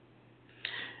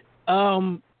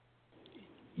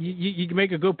 You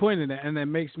make a good point in that, and it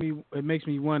makes me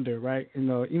wonder, right?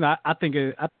 I think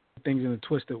things in a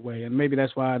twisted way, and maybe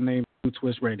that's why I named Blue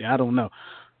Twist Radio. I don't know,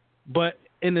 but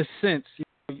in a sense,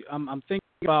 I'm thinking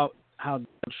about how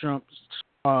Trump's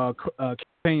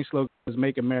campaign slogan is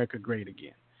 "Make America Great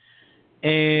Again,"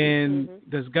 and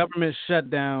this government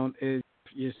shutdown is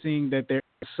you're seeing that there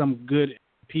are some good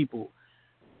people,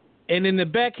 and in the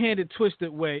backhanded, twisted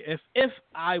way, if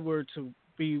I were to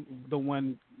be the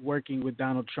one working with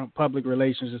Donald Trump, public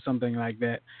relations or something like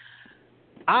that,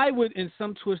 I would, in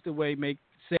some twisted way,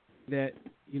 say that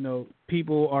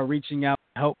people are reaching out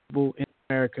to help people in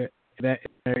America that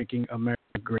is making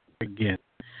America great again.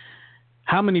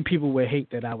 How many people would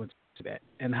hate that I would say that,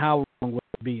 and how wrong would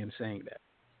I be in saying that?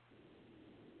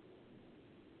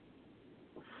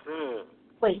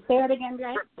 Wait, say it again,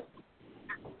 Jay.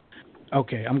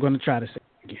 Okay, I'm going to try to say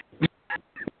it again.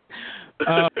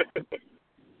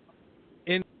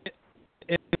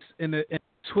 In a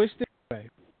twisted way,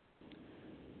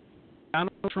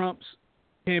 Donald Trump's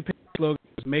campaign slogan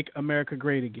is "Make America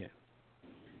Great Again."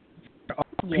 There are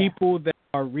people that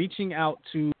are reaching out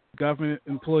to government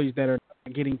employees that are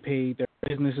not getting paid, their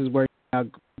businesses working out,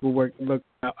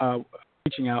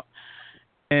 reaching out,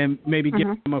 and maybe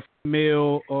giving them a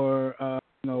meal or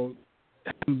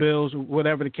bills, or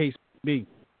whatever the case may be.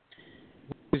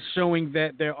 It's showing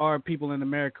that there are people in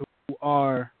America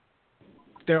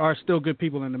there are still good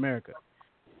people in America.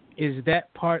 Is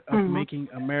that part of making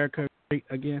America great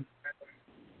again?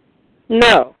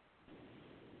 No.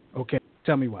 Okay,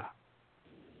 tell me why.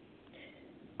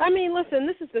 I mean, listen,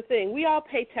 this is the thing. We all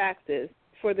pay taxes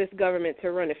for this government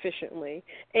to run efficiently.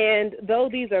 And though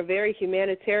these are very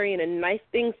humanitarian and nice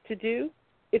things to do,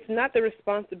 it's not the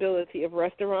responsibility of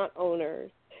restaurant owners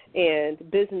and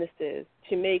businesses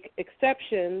to make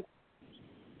exceptions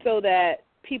so that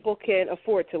people can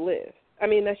afford to live. I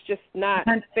mean, that's just not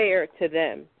fair to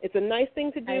them. It's a nice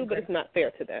thing to do, but it's not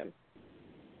fair to them.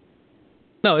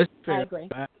 No, it's fair. I agree.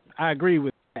 I agree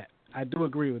with that. I do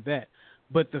agree with that.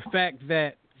 But the fact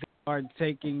that they are,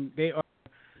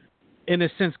 in a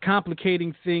sense,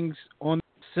 complicating things on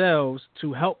themselves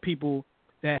to help people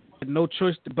that had no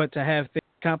choice but to have things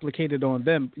complicated on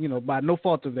them, by no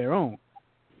fault of their own.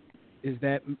 Is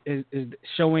that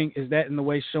in the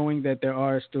way showing that there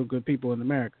are still good people in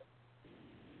America?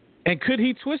 And could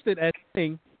he twist it as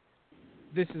saying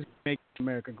this is making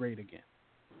America great again?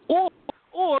 Or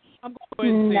I'm going to go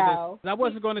ahead and say this. I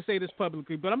wasn't going to say this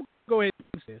publicly, but I'm going to go ahead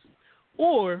and say this.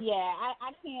 Or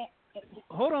I can't.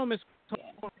 Hold on, Miss.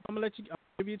 Yeah. I'm gonna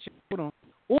give you a chance. Hold on.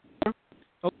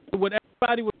 Or what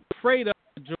everybody was afraid of,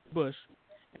 George Bush,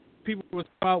 people were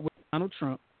about with Donald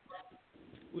Trump.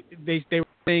 They were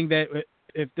saying that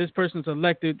if this person's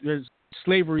elected,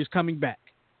 slavery is coming back.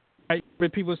 Right?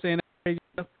 People are saying that crazy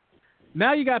stuff.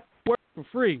 Now you got work for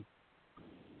free,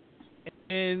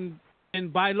 and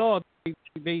by law they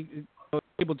are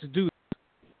able to do this,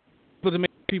 able to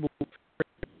make people free.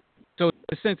 So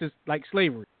in a sense, it's like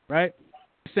slavery, right?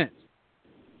 In a sense.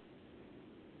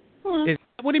 Is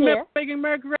that what he meant by making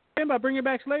America great again, by bringing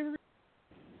back slavery?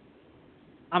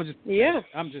 I'm saying.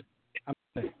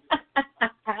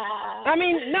 I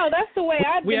mean, no, that's the way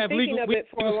I've been thinking of it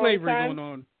for a long slavery time. going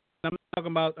on. I'm not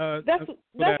talking about.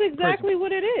 That's exactly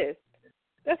what it is.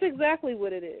 That's exactly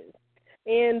what it is.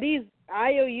 And these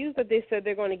IOUs that they said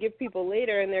they're going to give people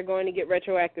later and they're going to get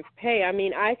retroactive pay, I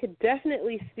mean, I could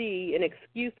definitely see an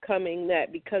excuse coming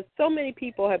that because so many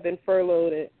people have been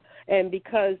furloughed and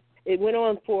because it went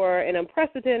on for an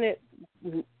unprecedented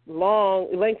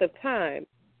long length of time,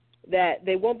 that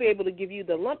they won't be able to give you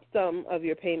the lump sum of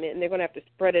your payment, and they're going to have to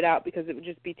spread it out because it would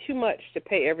just be too much to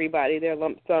pay everybody their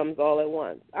lump sums all at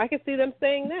once. I could see them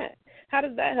saying that. How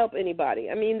does that help anybody?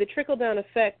 I mean, the trickle-down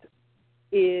effect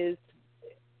is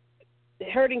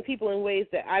hurting people in ways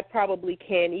that I probably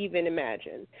can't even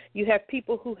imagine. You have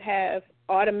people who have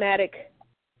automatic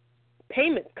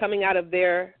payments coming out of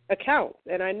their accounts,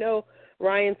 and I know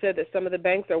Ryan said that some of the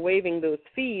banks are waiving those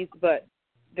fees, but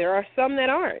there are some that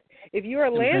aren't. If you're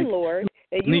a landlord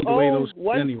and you own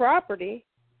one property,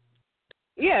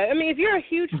 I mean, if you're a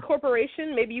huge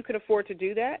corporation, maybe you could afford to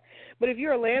do that. But if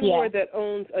you're a landlord that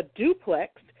owns a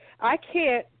duplex, I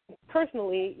can't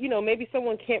personally, maybe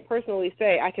someone can't personally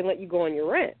say, I can let you go on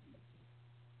your rent.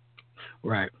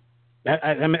 Right.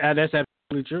 I mean, that's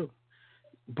absolutely true.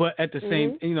 But at the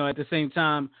same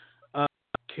time,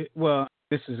 well,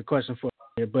 this is a question for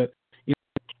you, but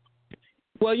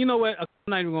well, you know what? I'm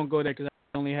not even going to go there because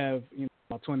I only have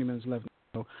about 20 minutes left.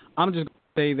 So I'm just going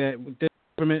to say that with this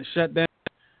government shutdown,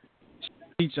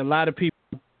 teach a lot of people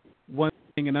one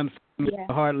thing and unfortunately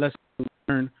a hard lesson to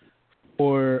learn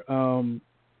for the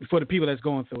people that's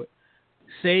going through it.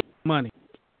 Save money.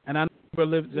 And I know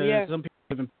some people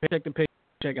live in paycheck to paycheck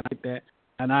and like that,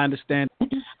 and I understand.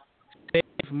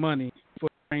 Save money for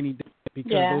rainy days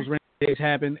because those rainy days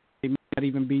happen. They may not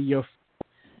even be your fault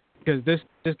because this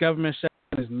government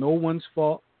shutdown is no one's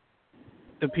fault.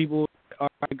 The people are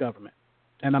the government.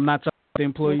 And I'm not talking about the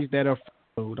employees that are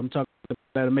furloughed. I'm talking about the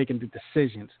people that are making the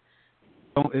decisions.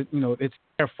 It's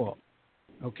their fault.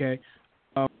 Okay?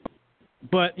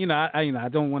 But, I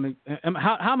don't want to.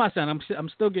 How am I sounding? I'm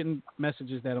still getting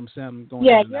messages that I'm sounding going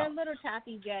you're out. a little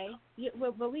choppy, Jay.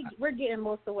 But we're getting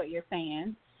most of what you're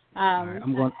saying. Right,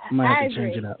 I'm going to have to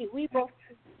change it up.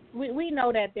 We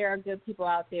know that there are good people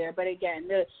out there, but again,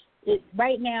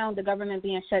 right now the government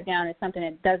being shut down is something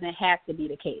that doesn't have to be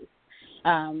the case.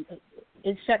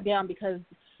 It's shut down because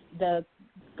the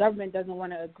government doesn't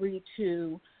want to agree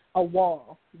to a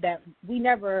wall that we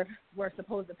never were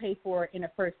supposed to pay for in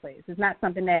the first place. It's not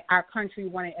something that our country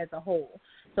wanted as a whole.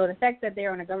 So the fact that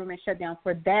they're on a government shutdown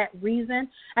for that reason,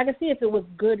 I can see if it was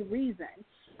good reason,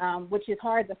 which is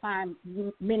hard to find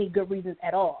many good reasons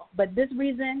at all. But this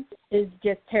reason is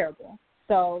just terrible.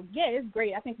 So, it's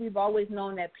great. I think we've always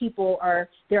known that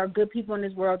there are good people in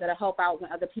this world that'll help out when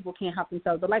other people can't help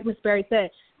themselves. But like Ms. Berry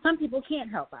said, some people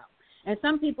can't help out. And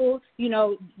some people,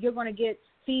 you're going to get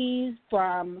fees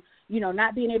from,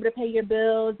 not being able to pay your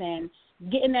bills and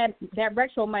getting that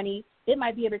retro money. It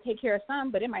might be able to take care of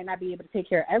some, but it might not be able to take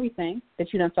care of everything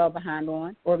that you done fell behind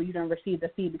on or you done received the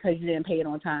fee because you didn't pay it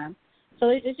on time. So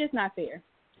it's just not fair.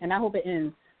 And I hope it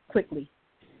ends quickly.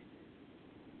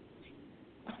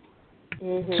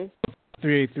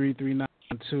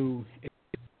 383-3912.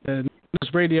 The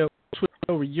News Radio Twitter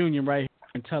reunion right here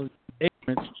in Intelligent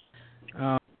Ignorance.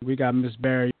 We got Miss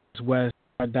Barry, Miss West,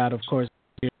 our dad, of course,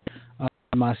 here.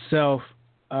 myself.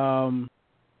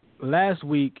 Last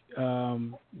week,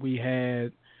 we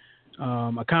had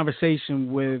a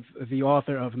conversation with the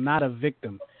author of "Not a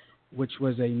Victim," which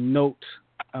was a note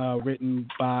written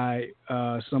by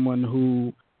someone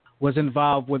who was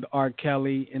involved with R.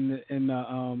 Kelly in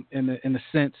the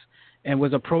sense, and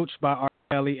was approached by R.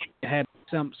 Kelly and had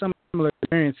some similar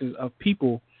experiences of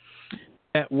people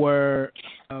that were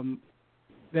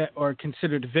that are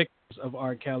considered victims of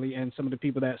R. Kelly, and some of the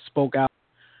people that spoke out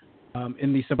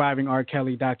in the Surviving R.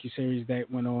 Kelly docuseries that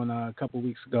went on a couple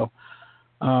weeks ago.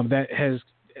 That has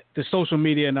the social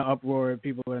media in the uproar,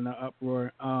 people are in the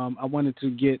uproar. I wanted to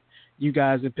get you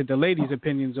guys, the ladies'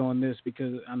 opinions on this,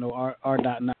 because I know R.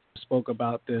 Dot spoke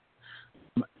about this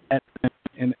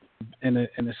in a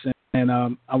sense, and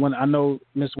I know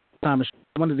Miss Thomas.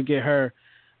 I wanted to get her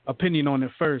opinion on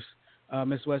it first.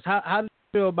 Miss West, how did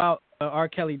you feel about R.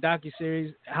 Kelly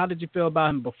docuseries? How did you feel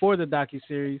about him before the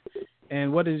docuseries?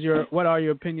 And what are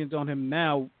your opinions on him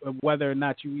now, whether or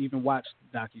not you even watched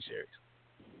the docuseries?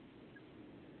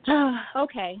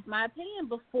 Okay, my opinion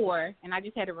before, and I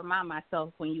just had to remind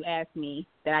myself when you asked me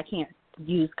that I can't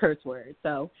use curse words.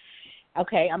 So,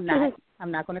 okay, I'm not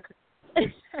going to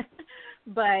curse.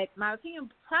 But my opinion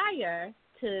prior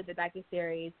to the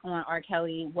docuseries on R.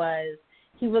 Kelly was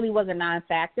he really was a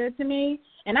non-factor to me.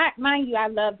 And mind you, I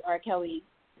loved R. Kelly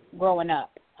growing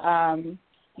up.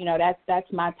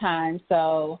 That's my time.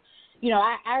 So,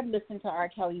 I've listened to R.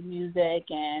 Kelly music,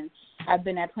 and I've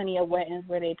been at plenty of weddings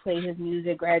where they play his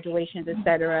music, graduations,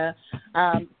 etc.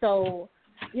 So,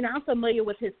 I'm familiar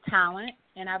with his talent,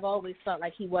 and I've always felt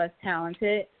like he was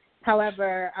talented.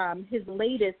 However, his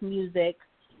latest music,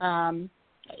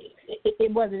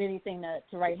 it wasn't anything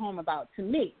to write home about to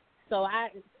me. So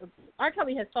R.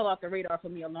 Kelly has fell off the radar for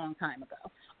me a long time ago.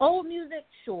 Old music,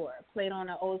 sure, played on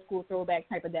an old school throwback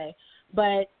type of day,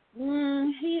 but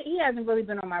he hasn't really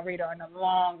been on my radar in a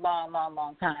long, long, long,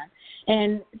 long time.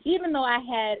 And even though I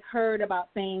had heard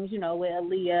about things, with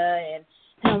Aaliyah and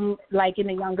him liking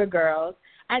the younger girls,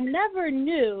 I never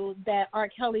knew that R.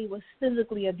 Kelly was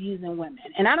physically abusing women.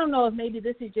 And I don't know if maybe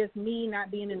this is just me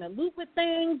not being in the loop with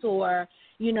things, or,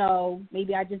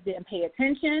 maybe I just didn't pay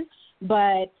attention.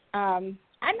 But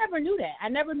I never knew that. I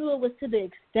never knew it was to the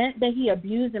extent that he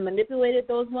abused and manipulated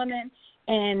those women.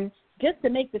 And just to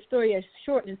make the story as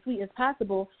short and sweet as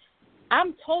possible,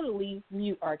 I'm totally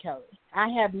mute R. Kelly. I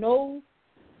have no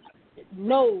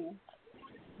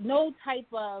type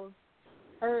of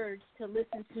urge to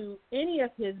listen to any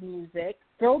of his music,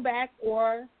 throwback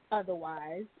or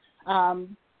otherwise.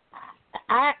 I'm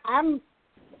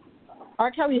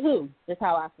R. Kelly who is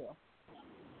how I feel.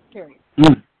 Period.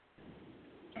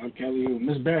 R. Kelly who.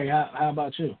 Miss Berry, how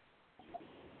about you?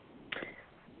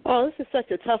 Oh, this is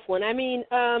such a tough one. I mean,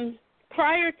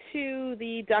 prior to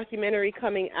the documentary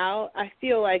coming out, I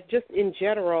feel like just in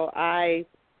general, I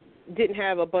didn't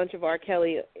have a bunch of R.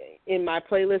 Kelly in my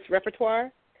playlist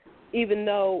repertoire, even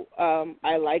though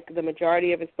I like the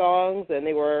majority of his songs and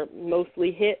they were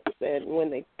mostly hits. And when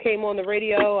they came on the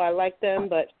radio, I liked them,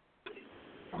 but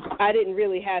I didn't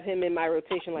really have him in my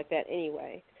rotation like that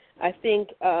anyway. I think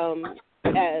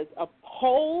as a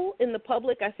whole in the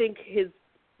public, I think his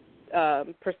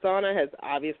persona has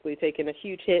obviously taken a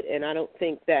huge hit, and I don't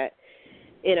think that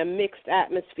in a mixed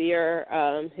atmosphere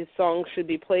his songs should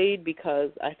be played,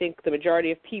 because I think the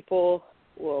majority of people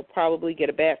will probably get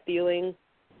a bad feeling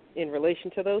in relation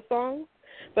to those songs.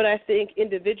 But I think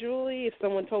individually, if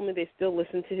someone told me they still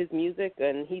listen to his music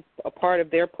and he's a part of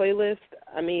their playlist,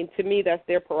 I mean, to me, that's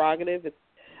their prerogative.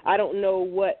 I don't know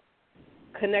what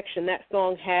connection that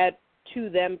song had to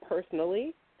them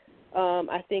personally.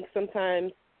 I think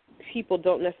sometimes people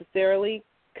don't necessarily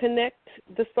connect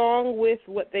the song with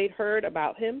what they'd heard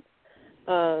about him.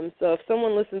 So if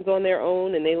someone listens on their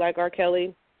own and they like R.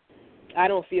 Kelly, I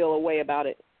don't feel a way about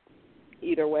it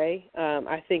either way.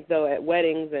 I think, though, at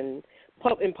weddings and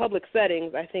in public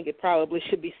settings, I think it probably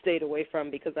should be stayed away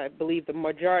from, because I believe the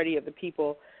majority of the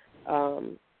people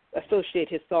associate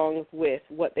his songs with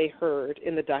what they heard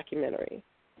in the documentary.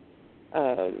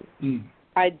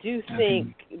 I do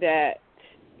think that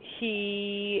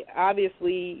he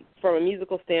obviously, from a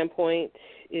musical standpoint,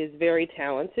 is very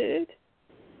talented.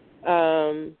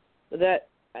 That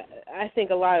I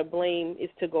think a lot of blame is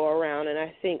to go around, and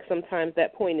I think sometimes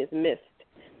that point is missed.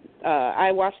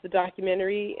 I watched the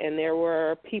documentary, and there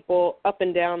were people up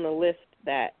and down the list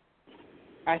that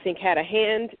I think had a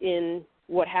hand in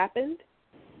what happened,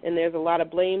 and there's a lot of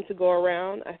blame to go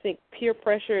around. I think peer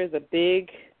pressure is a big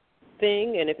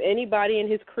thing, and if anybody in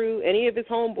his crew, any of his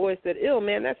homeboys said, "Ew,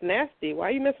 man, that's nasty. Why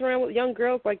are you messing around with young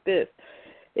girls like this?"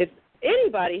 If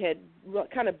anybody had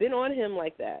kind of been on him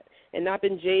like that, and not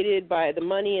been jaded by the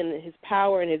money and his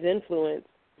power and his influence,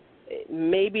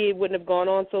 maybe it wouldn't have gone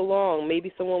on so long.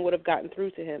 Maybe someone would have gotten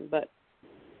through to him. But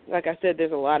like I said,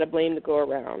 there's a lot of blame to go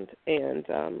around. And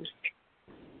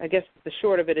I guess the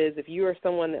short of it is, if you are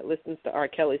someone that listens to R.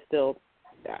 Kelly still,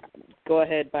 go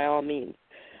ahead by all means.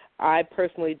 I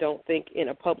personally don't think in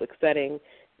a public setting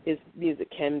his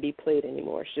music can be played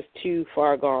anymore. It's just too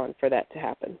far gone for that to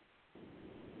happen.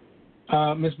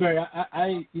 Ms. Berry,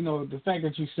 I the fact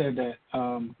that you said that,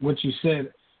 what you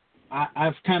said,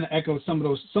 I've kind of echoed some of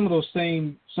those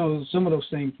same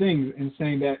things in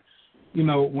saying that,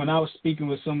 when I was speaking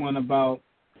with someone about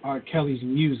R. Kelly's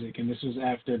music, and this was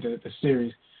after the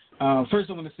series. First,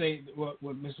 I want to say what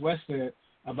Ms. West said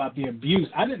about the abuse.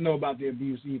 I didn't know about the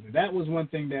abuse either. That was one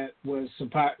thing that was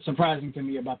surprising to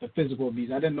me about the physical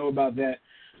abuse. I didn't know about that.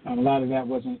 A lot of that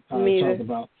wasn't talked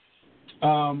about.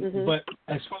 But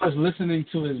as far as listening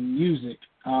to his music,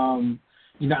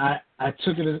 I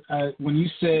took it as, when you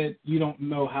said you don't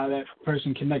know how that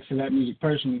person connects to that music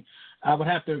personally, I would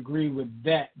have to agree with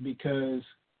that because,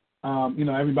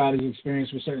 everybody's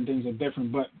experience with certain things are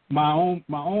different. But my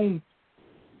own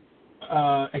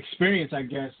experience, I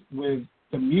guess, with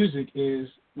the music is,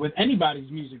 with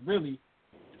anybody's music really,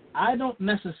 I don't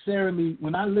necessarily,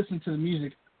 when I listen to the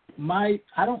music, I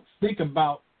don't think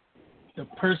about the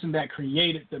person that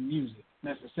created the music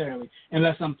necessarily,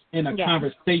 unless I'm in a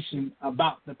conversation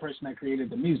about the person that created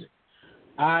the music.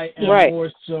 I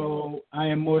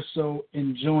am more so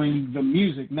enjoying the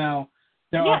music. Now,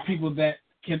 there are people that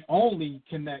can only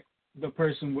connect the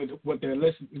person with what they're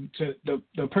listening to,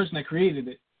 the person that created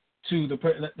it, to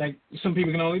like some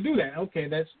people can only do that. Okay,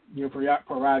 that's your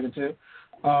prerogative.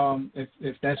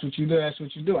 If that's what you do, that's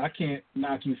what you do. I can't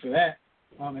knock you for that.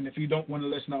 And if you don't want to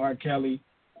listen to R. Kelly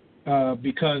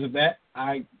because of that,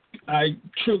 I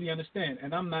truly understand.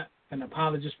 And I'm not an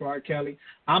apologist for R. Kelly.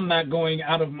 I'm not going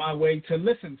out of my way to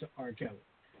listen to R. Kelly.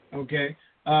 Okay?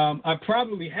 I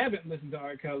probably haven't listened to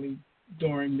R. Kelly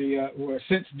during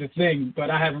since the thing, but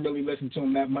I haven't really listened to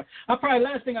him that much.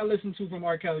 Last thing I listened to from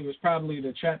R. Kelly was probably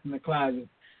the Trapped in the Closet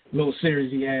little series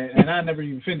he had, and I never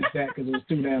even finished that because it was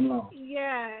too damn long.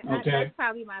 Yeah, okay. That's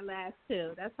probably my last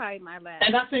too. That's probably my last.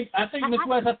 And I think Ms.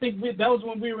 West, that was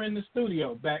when we were in the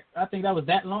studio back. I think that was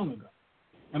that long ago.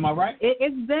 Am I right?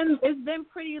 It's been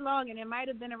pretty long, and it might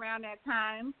have been around that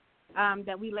time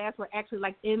that we last were actually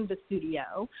like in the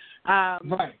studio.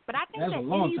 Right. But I think that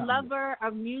any lover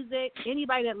of music,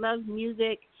 anybody that loves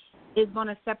music, is going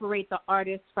to separate the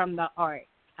artist from the art,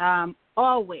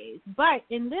 always. But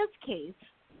in this case,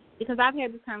 because I've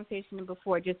had this conversation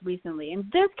before just recently, in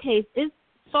this case, it's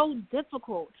so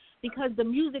difficult because the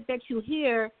music that you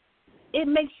hear, it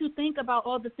makes you think about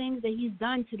all the things that he's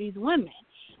done to these women.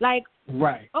 Like,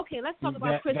 right. Okay, let's talk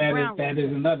about Chris Brown.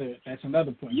 That's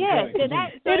another point. Yeah, it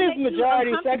is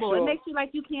majority sexual. It makes you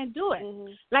like you can't do it.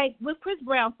 Mm-hmm. Like with Chris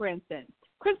Brown, for instance.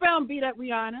 Chris Brown beat up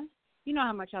Rihanna. You know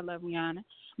how much I love Rihanna.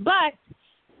 But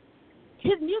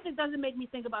his music doesn't make me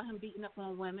think about him beating up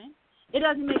on women. It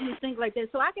doesn't make me think like that.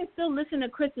 So I can still listen to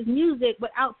Chris's music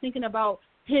without thinking about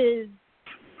his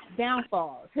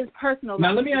downfalls, his personal life.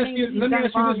 Now, let me ask you this,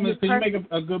 Miss, because you make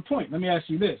a good point. Let me ask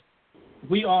you this.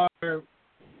 We are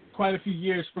quite a few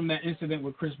years from that incident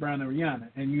with Chris Brown and Rihanna,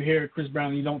 and you hear Chris Brown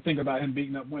and you don't think about him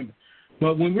beating up women.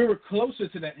 But when we were closer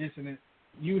to that incident,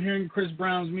 you hearing Chris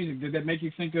Brown's music, did that make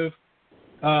you think of,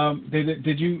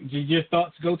 did your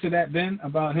thoughts go to that then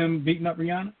about him beating up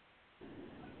Rihanna?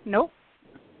 Nope.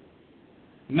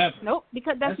 Never. Nope,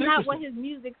 because that's not what his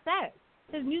music says.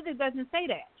 His music doesn't say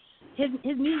that.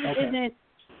 His music isn't.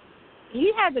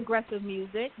 He has aggressive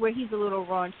music where he's a little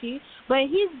raunchy, but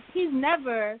he's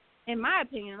never, in my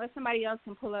opinion, unless somebody else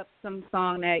can pull up some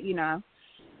song that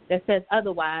that says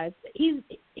otherwise.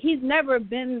 He's never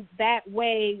been that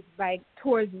way, like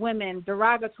towards women,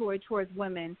 derogatory towards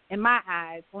women, in my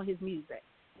eyes, on his music.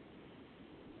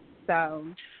 So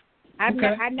I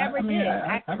never did.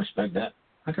 I respect that.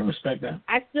 I can respect that.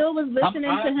 I still was listening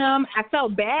to him. I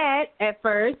felt bad at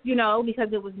first, because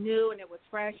it was new and it was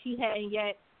fresh. He hadn't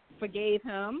yet forgave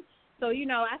him. So,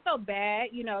 I felt bad,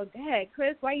 Dad,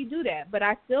 Chris, why you do that? But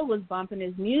I still was bumping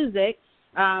his music.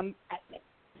 I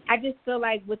just feel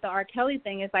like with the R. Kelly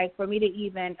thing, it's like for me to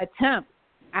even attempt,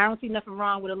 I don't see nothing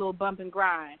wrong with a little bump and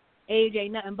grind. Age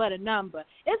ain't nothing but a number.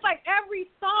 It's like every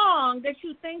song that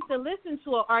you think to listen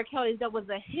to of R. Kelly's that was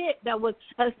a hit, that was,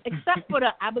 except for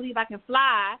the I Believe I Can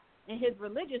Fly in his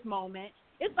religious moment,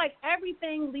 it's like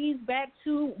everything leads back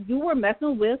to you were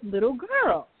messing with little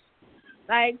girls.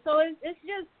 Like, so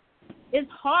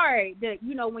it's hard that,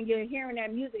 when you're hearing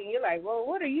that music and you're like, well,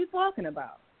 what are you talking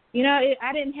about?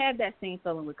 I didn't have that same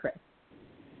feeling with Chris.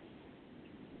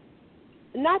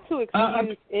 not to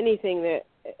excuse anything that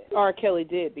R. Kelly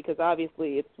did, because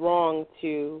obviously it's wrong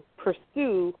to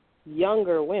pursue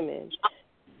younger women.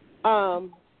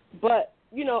 But,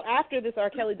 you know, after this R.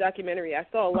 Kelly documentary, I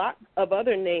saw a lot of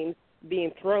other names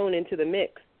being thrown into the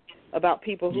mix about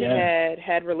people who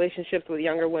had relationships with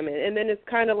younger women. And then it's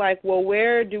kind of like, well,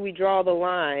 where do we draw the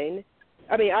line?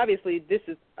 I mean, obviously, this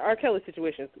is R. Kelly's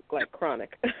situation is like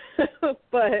chronic.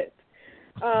 But,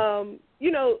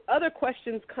 you know, other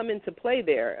questions come into play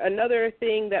there. Another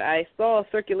thing that I saw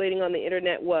circulating on the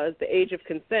Internet was the age of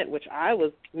consent, which I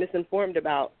was misinformed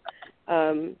about.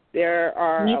 There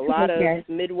are a lot of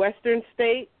Midwestern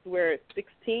states where it's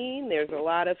 16. There's a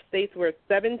lot of states where it's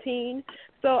 17.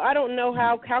 So I don't know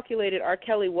how calculated R.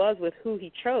 Kelly was with who he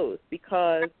chose,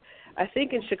 because I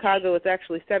think in Chicago it's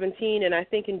actually 17, and I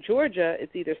think in Georgia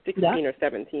it's either 16 or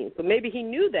 17. So maybe he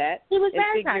knew that and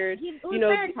figured, you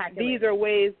know, these are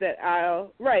ways that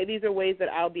I'll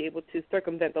be able to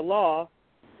circumvent the law.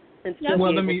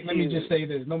 Well, let me just say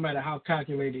this: no matter how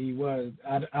calculated he was,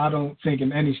 I don't think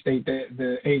in any state that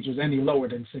the age was any lower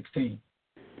than 16.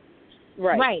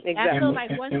 Right. Exactly. I feel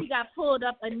like once he got pulled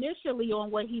up initially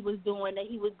on what he was doing, that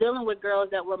he was dealing with girls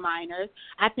that were minors,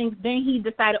 I think then he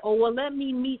decided, oh, well, let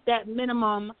me meet that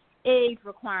minimum age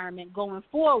requirement going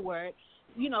forward,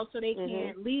 you know, so they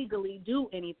can't legally do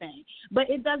anything.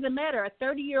 But it doesn't matter. A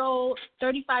 30-year-old,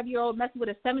 35-year-old messing with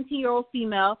a 17-year-old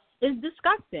female is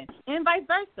disgusting, and vice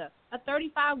versa. A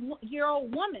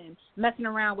 35-year-old woman messing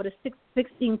around with a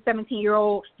 16,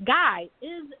 17-year-old guy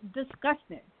is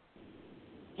disgusting.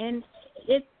 And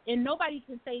nobody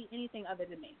can say anything other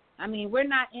than me. I mean, we're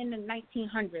not in the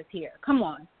 1900s here. Come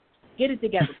on. Get it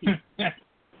together, people.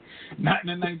 Not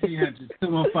in the 1900s.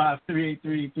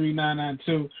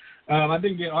 215-383-3992. I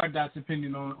didn't get RDOT's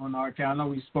opinion on R. Kelly. I know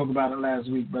we spoke about it last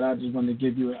week, but I just wanted to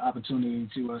give you an opportunity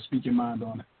to speak your mind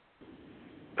on it.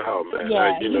 Oh, man.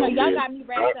 Yeah, you know, y'all got me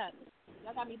wrapped up.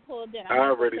 Y'all got me pulled in. I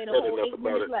already said enough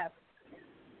about it. Left.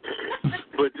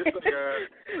 But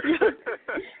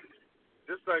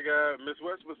just like Ms.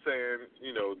 West was saying,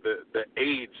 you know, the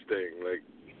age thing, like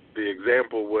the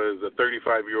example was a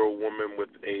 35-year-old woman with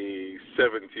a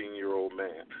 17-year-old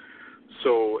man.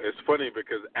 So it's funny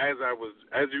because as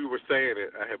you were saying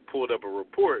it, I had pulled up a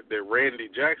report that Randy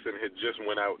Jackson had just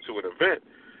went out to an event,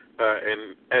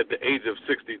 and at the age of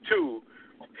 62,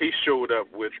 he showed up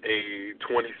with a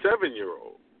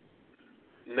 27-year-old.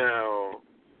 Now,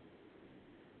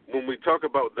 when we talk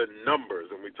about the numbers,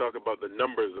 and we talk about the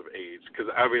numbers of age, because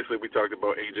obviously we talked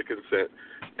about age of consent,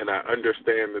 and I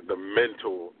understand that the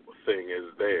mental thing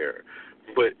is there,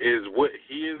 but is what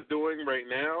he is doing right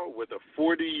now with a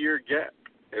 40-year gap,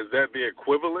 is that the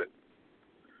equivalent?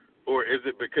 Or is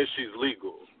it because she's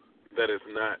legal that it's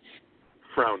not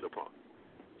frowned upon?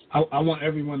 I want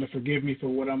everyone to forgive me for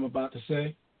what I'm about to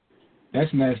say.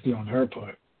 That's nasty on her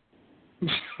part.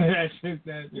 That's just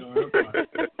nasty on her part.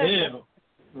 Ew.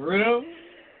 For real?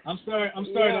 I'm sorry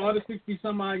to all the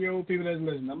 60-some-odd-year-old people that's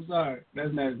listening. I'm sorry.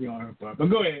 That's nasty on her part. But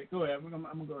go ahead. I'm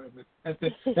gonna go ahead. That's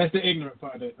the ignorant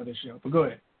part of the show. But go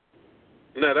ahead.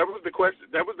 No, that was the question.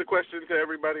 That was the question to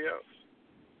everybody else.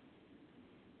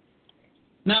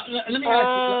 Now let me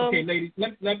ask you. Okay, ladies.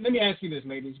 Let me ask you this,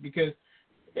 ladies, because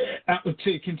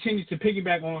to continue to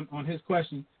piggyback on his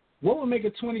question, what would make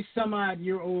a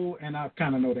 20-some-odd-year-old, and I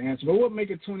kind of know the answer, but what would make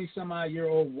a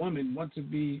 20-some-odd-year-old woman want to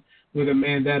be with a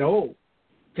man that old?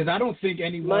 Because I don't think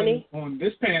anyone on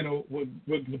this panel would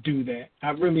do that.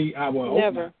 I will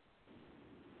hope not.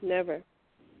 Never.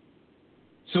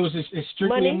 So it's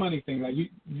strictly a money thing. Like you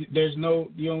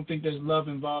don't think there's love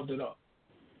involved at all?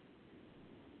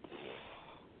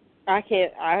 I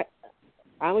can't. I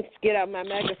would get out my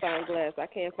magnifying glass. I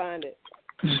can't find it.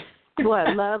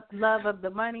 What, love of the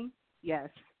money? Yes.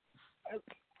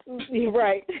 You're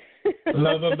right.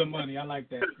 Love of the money. I like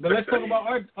that. But let's talk about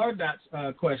our Dot's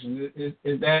question.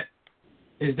 Is that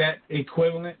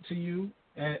equivalent to you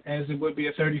as it would be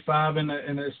a 35 and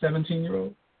a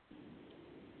 17-year-old?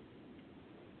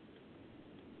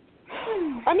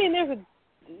 I mean,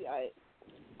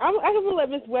 I'm going to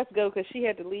let Miss West go because she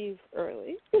had to leave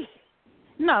early.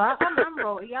 No, I'm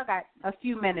rolling. Y'all got a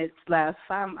few minutes left.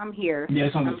 I'm here.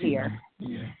 Yes, I'm here.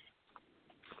 Yeah.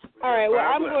 All right. Well,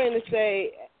 I'm going to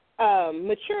say,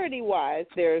 maturity-wise,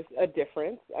 there's a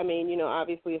difference. I mean, you know,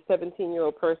 obviously a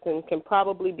 17-year-old person can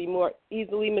probably be more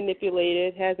easily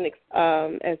manipulated, hasn't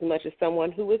as much as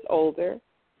someone who is older.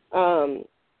 But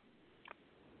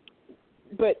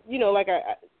you know, like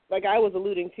I was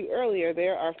alluding to earlier,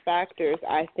 there are factors,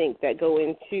 I think, that go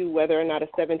into whether or not a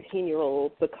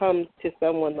 17-year-old succumbs to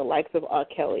someone the likes of R.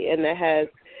 Kelly, and that has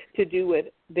to do with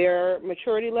their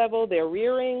maturity level, their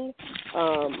rearing,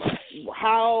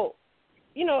 how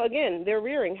again, they're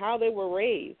rearing, how they were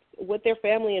raised, what their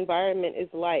family environment is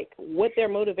like, what their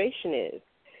motivation is.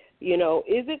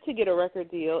 Is it to get a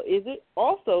record deal? Is it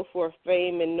also for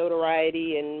fame and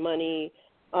notoriety and money?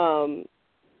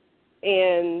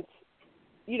 And,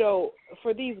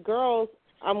 for these girls,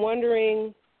 I'm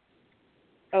wondering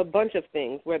a bunch of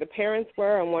things, where the parents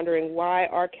were. I'm wondering why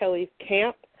R. Kelly's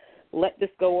camp let this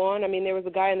go on. I mean, there was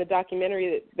a guy in the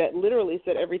documentary that literally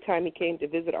said every time he came to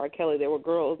visit R. Kelly, there were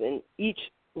girls in each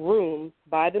room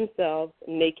by themselves,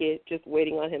 naked, just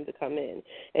waiting on him to come in.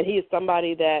 And he is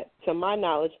somebody that, to my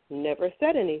knowledge, never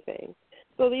said anything.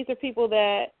 So these are people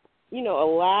that,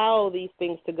 allow these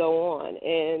things to go on.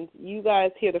 And you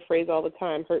guys hear the phrase all the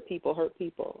time, hurt people hurt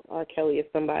people. R. Kelly is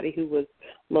somebody who was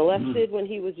molested when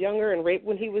he was younger and raped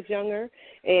when he was younger.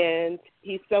 And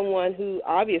he's someone who,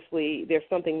 obviously, there's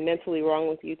something mentally wrong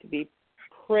with you to be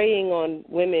preying on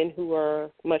women who are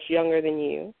much younger than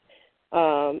you.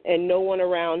 And no one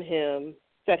around him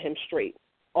set him straight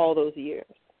all those years.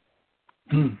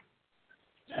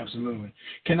 Absolutely.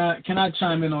 Can I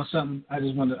chime in on something? I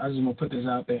just want to put this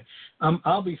out there.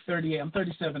 I'll be 38. I'm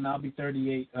 37. I'll be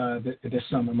 38 this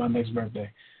summer, my next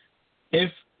birthday. If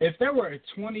there were a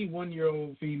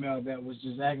 21-year-old female that was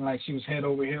just acting like she was head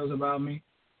over heels about me,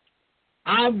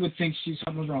 I would think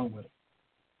something was wrong with her.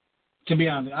 To be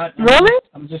honest, really?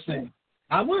 I'm just saying.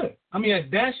 I would. I mean, as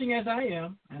dashing as I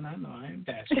am, and I know I am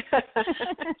dashing,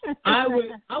 I would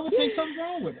think something's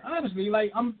wrong with it. Honestly,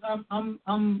 like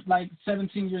I'm like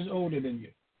 17 years older than you.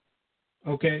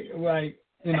 Okay, like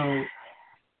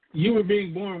you were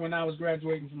being born when I was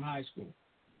graduating from high school.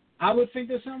 I would think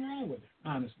there's something wrong with it,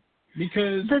 honestly,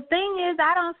 because the thing is,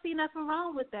 I don't see nothing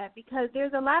wrong with that, because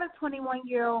there's a lot of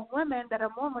 21-year-old women that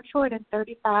are more mature than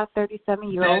 35,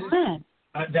 37-year-old men.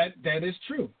 That is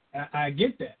true. I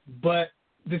get that, but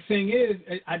the thing is,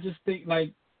 I just think,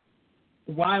 like,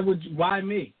 why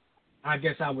me? I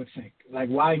guess I would think, like,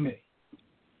 why me?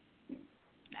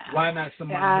 Why not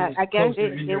somebody who's I guess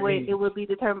closer in your age? It would be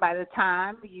determined by the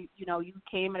time. You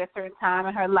came at a certain time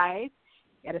in her life,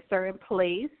 at a certain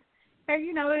place, and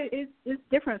it's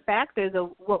different factors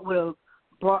of what would have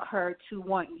brought her to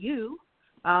want you.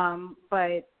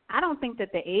 But I don't think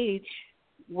that the age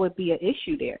would be an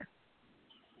issue there.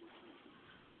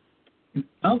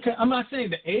 Okay, I'm not saying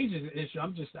the age is an issue.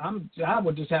 I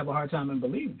would just have a hard time in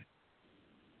believing it.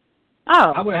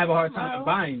 Oh, I would have a hard time in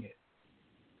buying it.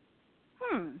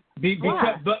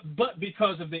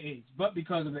 Because of the age. But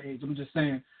because of the age, I'm just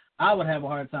saying I would have a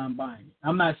hard time buying it.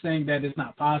 I'm not saying that it's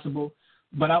not possible,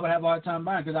 but I would have a hard time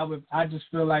buying it because I just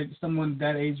feel like someone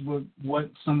that age would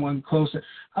want someone closer.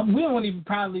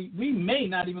 We may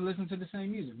not even listen to the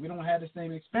same music. We don't have the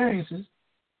same experiences.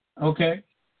 Okay.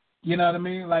 You know what I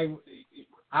mean? Like,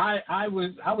 I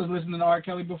was listening to R.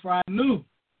 Kelly before I knew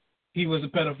he was a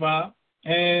pedophile,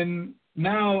 and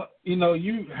now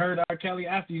you heard R. Kelly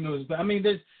after you know this. But I mean,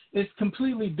 it's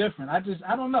completely different. I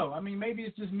don't know. I mean, maybe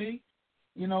it's just me.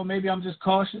 Maybe I'm just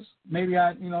cautious. Maybe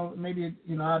I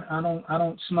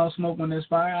don't smell smoke when there's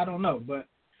fire. I don't know, but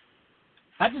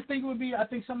I just think I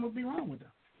think something would be wrong with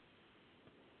them.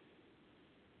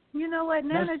 You know what?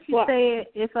 Now that you say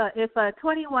it, if a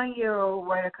 21-year-old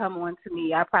were to come on to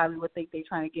me, I probably would think they're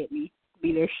trying to get me to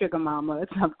be their sugar mama or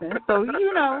something. So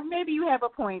maybe you have a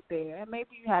point there, and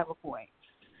maybe you have a point.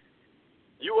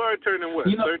 You are turning what?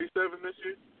 37 this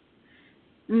year?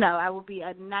 No, I will be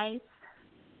a nice,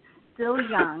 still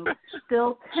young,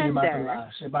 still tender.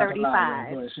 She about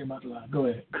 35. She about to lie. Go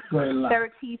ahead. Lie.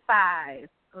 35.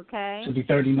 Okay. She'll be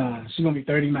 39. She's gonna be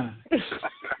 39.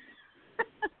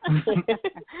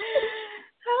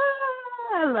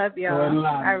 I love y'all.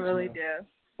 I really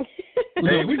do.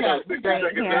 Hey, we got great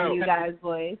hearing you guys'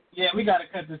 voice. Yeah, we got to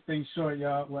cut this thing short,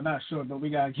 y'all. Well, not short, but we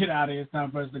got to get out of here. It's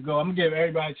time for us to go. I'm going to give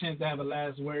everybody a chance to have a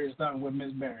last word, starting with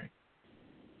Miss Berry.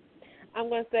 I'm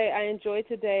going to say I enjoyed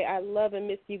today. I love and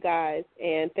miss you guys,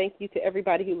 and thank you to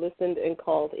everybody who listened and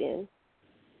called in.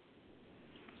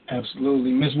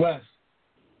 Absolutely. Miss West.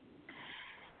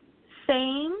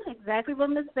 Same, exactly what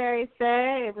Miss Berry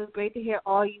said. It was great to hear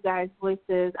all you guys'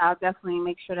 voices. I'll definitely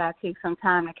make sure that I take some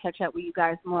time to catch up with you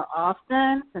guys more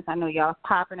often, since I know y'all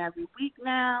popping every week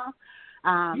now.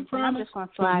 You promise? I'm just going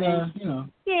to slide in.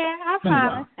 Yeah, I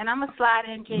promise. And I'm going to slide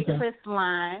in Jay Chris'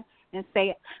 line and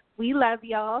say, we love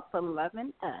y'all for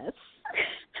loving us.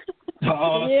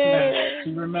 Oh, yeah.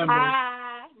 She remembers.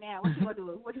 Now, what you going to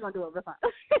do? What you going to do with her?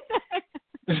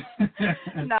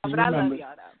 No, but I love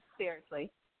y'all, though.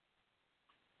 Seriously.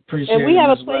 Appreciate and we have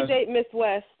Ms. a play West. date, Miss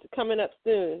West, coming up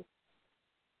soon.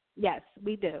 Yes,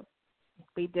 we do.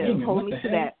 We do. Hold me to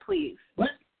that, please.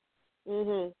 What?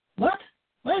 Mhm. What?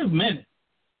 Wait a minute.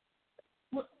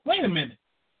 Wait a minute.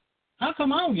 How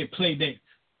come I don't get play dates?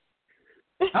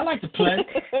 I like to play.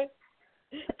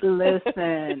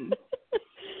 Listen,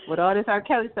 with all this R.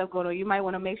 Kelly stuff going on, you might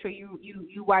want to make sure you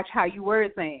watch how you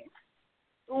word things.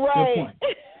 Right.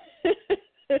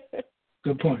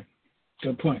 Good point.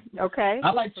 Okay.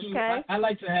 I like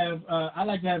to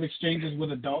have exchanges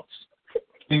with adults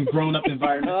in grown-up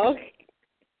environments.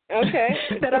 Okay.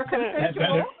 That are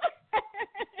consensual.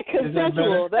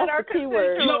 Consensual. That's the key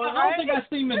word. You know, I don't think I've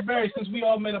seen Miss Berry since we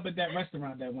all met up at that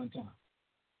restaurant that one time.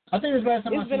 I think it was last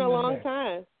time It's been a long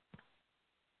time.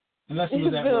 Unless it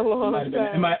was at work.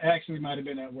 It might have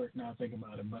been at work now I think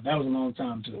about it, but that was a long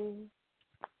time too.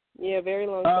 Mm-hmm. Yeah, very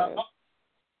long time.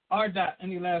 R-Dot,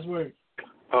 any last words?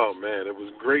 Oh, man, it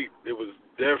was great. It was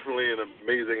definitely an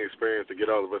amazing experience to get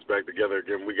all of us back together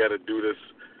again. We got to do this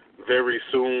very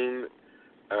soon.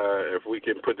 If we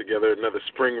can put together another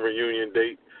spring reunion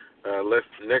date,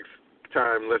 next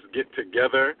time let's get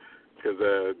together, because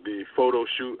the photo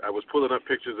shoot, I was pulling up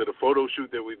pictures of the photo shoot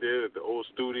that we did at the old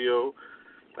studio.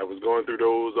 I was going through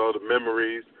those, all the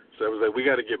memories. So I was like, we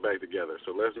got to get back together.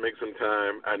 So let's make some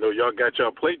time. I know y'all got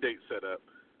y'all play date set up,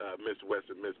 Miss West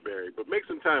and Miss Berry, but make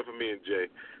some time for me and Jay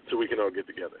so we can all get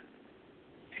together.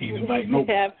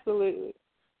 Absolutely.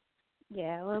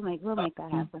 Yeah, we'll make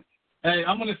that happen. Hey,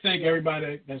 I'm going to thank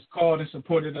everybody that's called and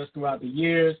supported us throughout the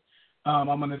years. I'm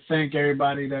going to thank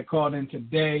everybody that called in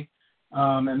today,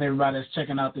 and everybody that's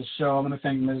checking out this show. I'm going to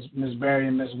thank Ms. Berry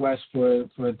and Ms. West for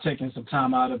taking some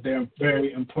time out of their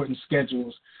very important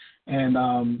schedules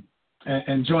and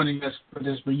joining us for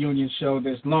this reunion show,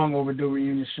 this long overdue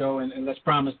reunion show, and let's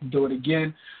promise to do it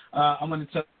again. I'm going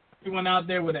to tell everyone out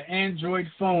there with an Android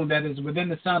phone that is within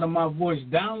the sound of my voice,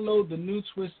 download the New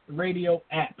Twist Radio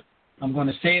app. I'm going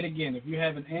to say it again. If you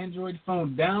have an Android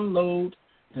phone, download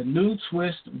the New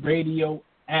Twist Radio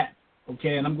app.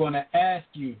 Okay, and I'm going to ask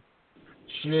you,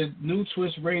 should New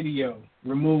Twist Radio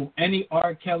remove any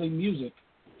R. Kelly music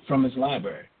from its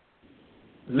library?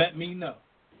 Let me know.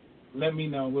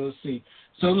 We'll see.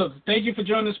 So, look, thank you for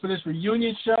joining us for this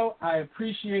reunion show. I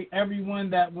appreciate everyone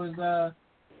that was a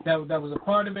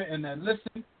part of it and that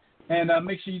listened. And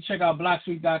make sure you check out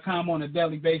blocksuite.com on a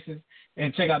daily basis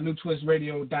and check out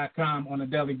newtwistradio.com on a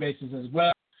daily basis as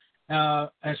well.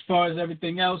 As far as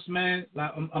everything else, man,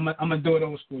 I'm gonna do it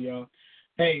old school, y'all.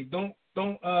 Hey, don't.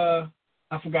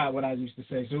 I forgot what I used to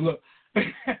say. So look,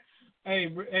 hey,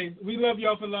 we love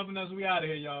y'all for loving us. We out of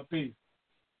here, y'all. Peace.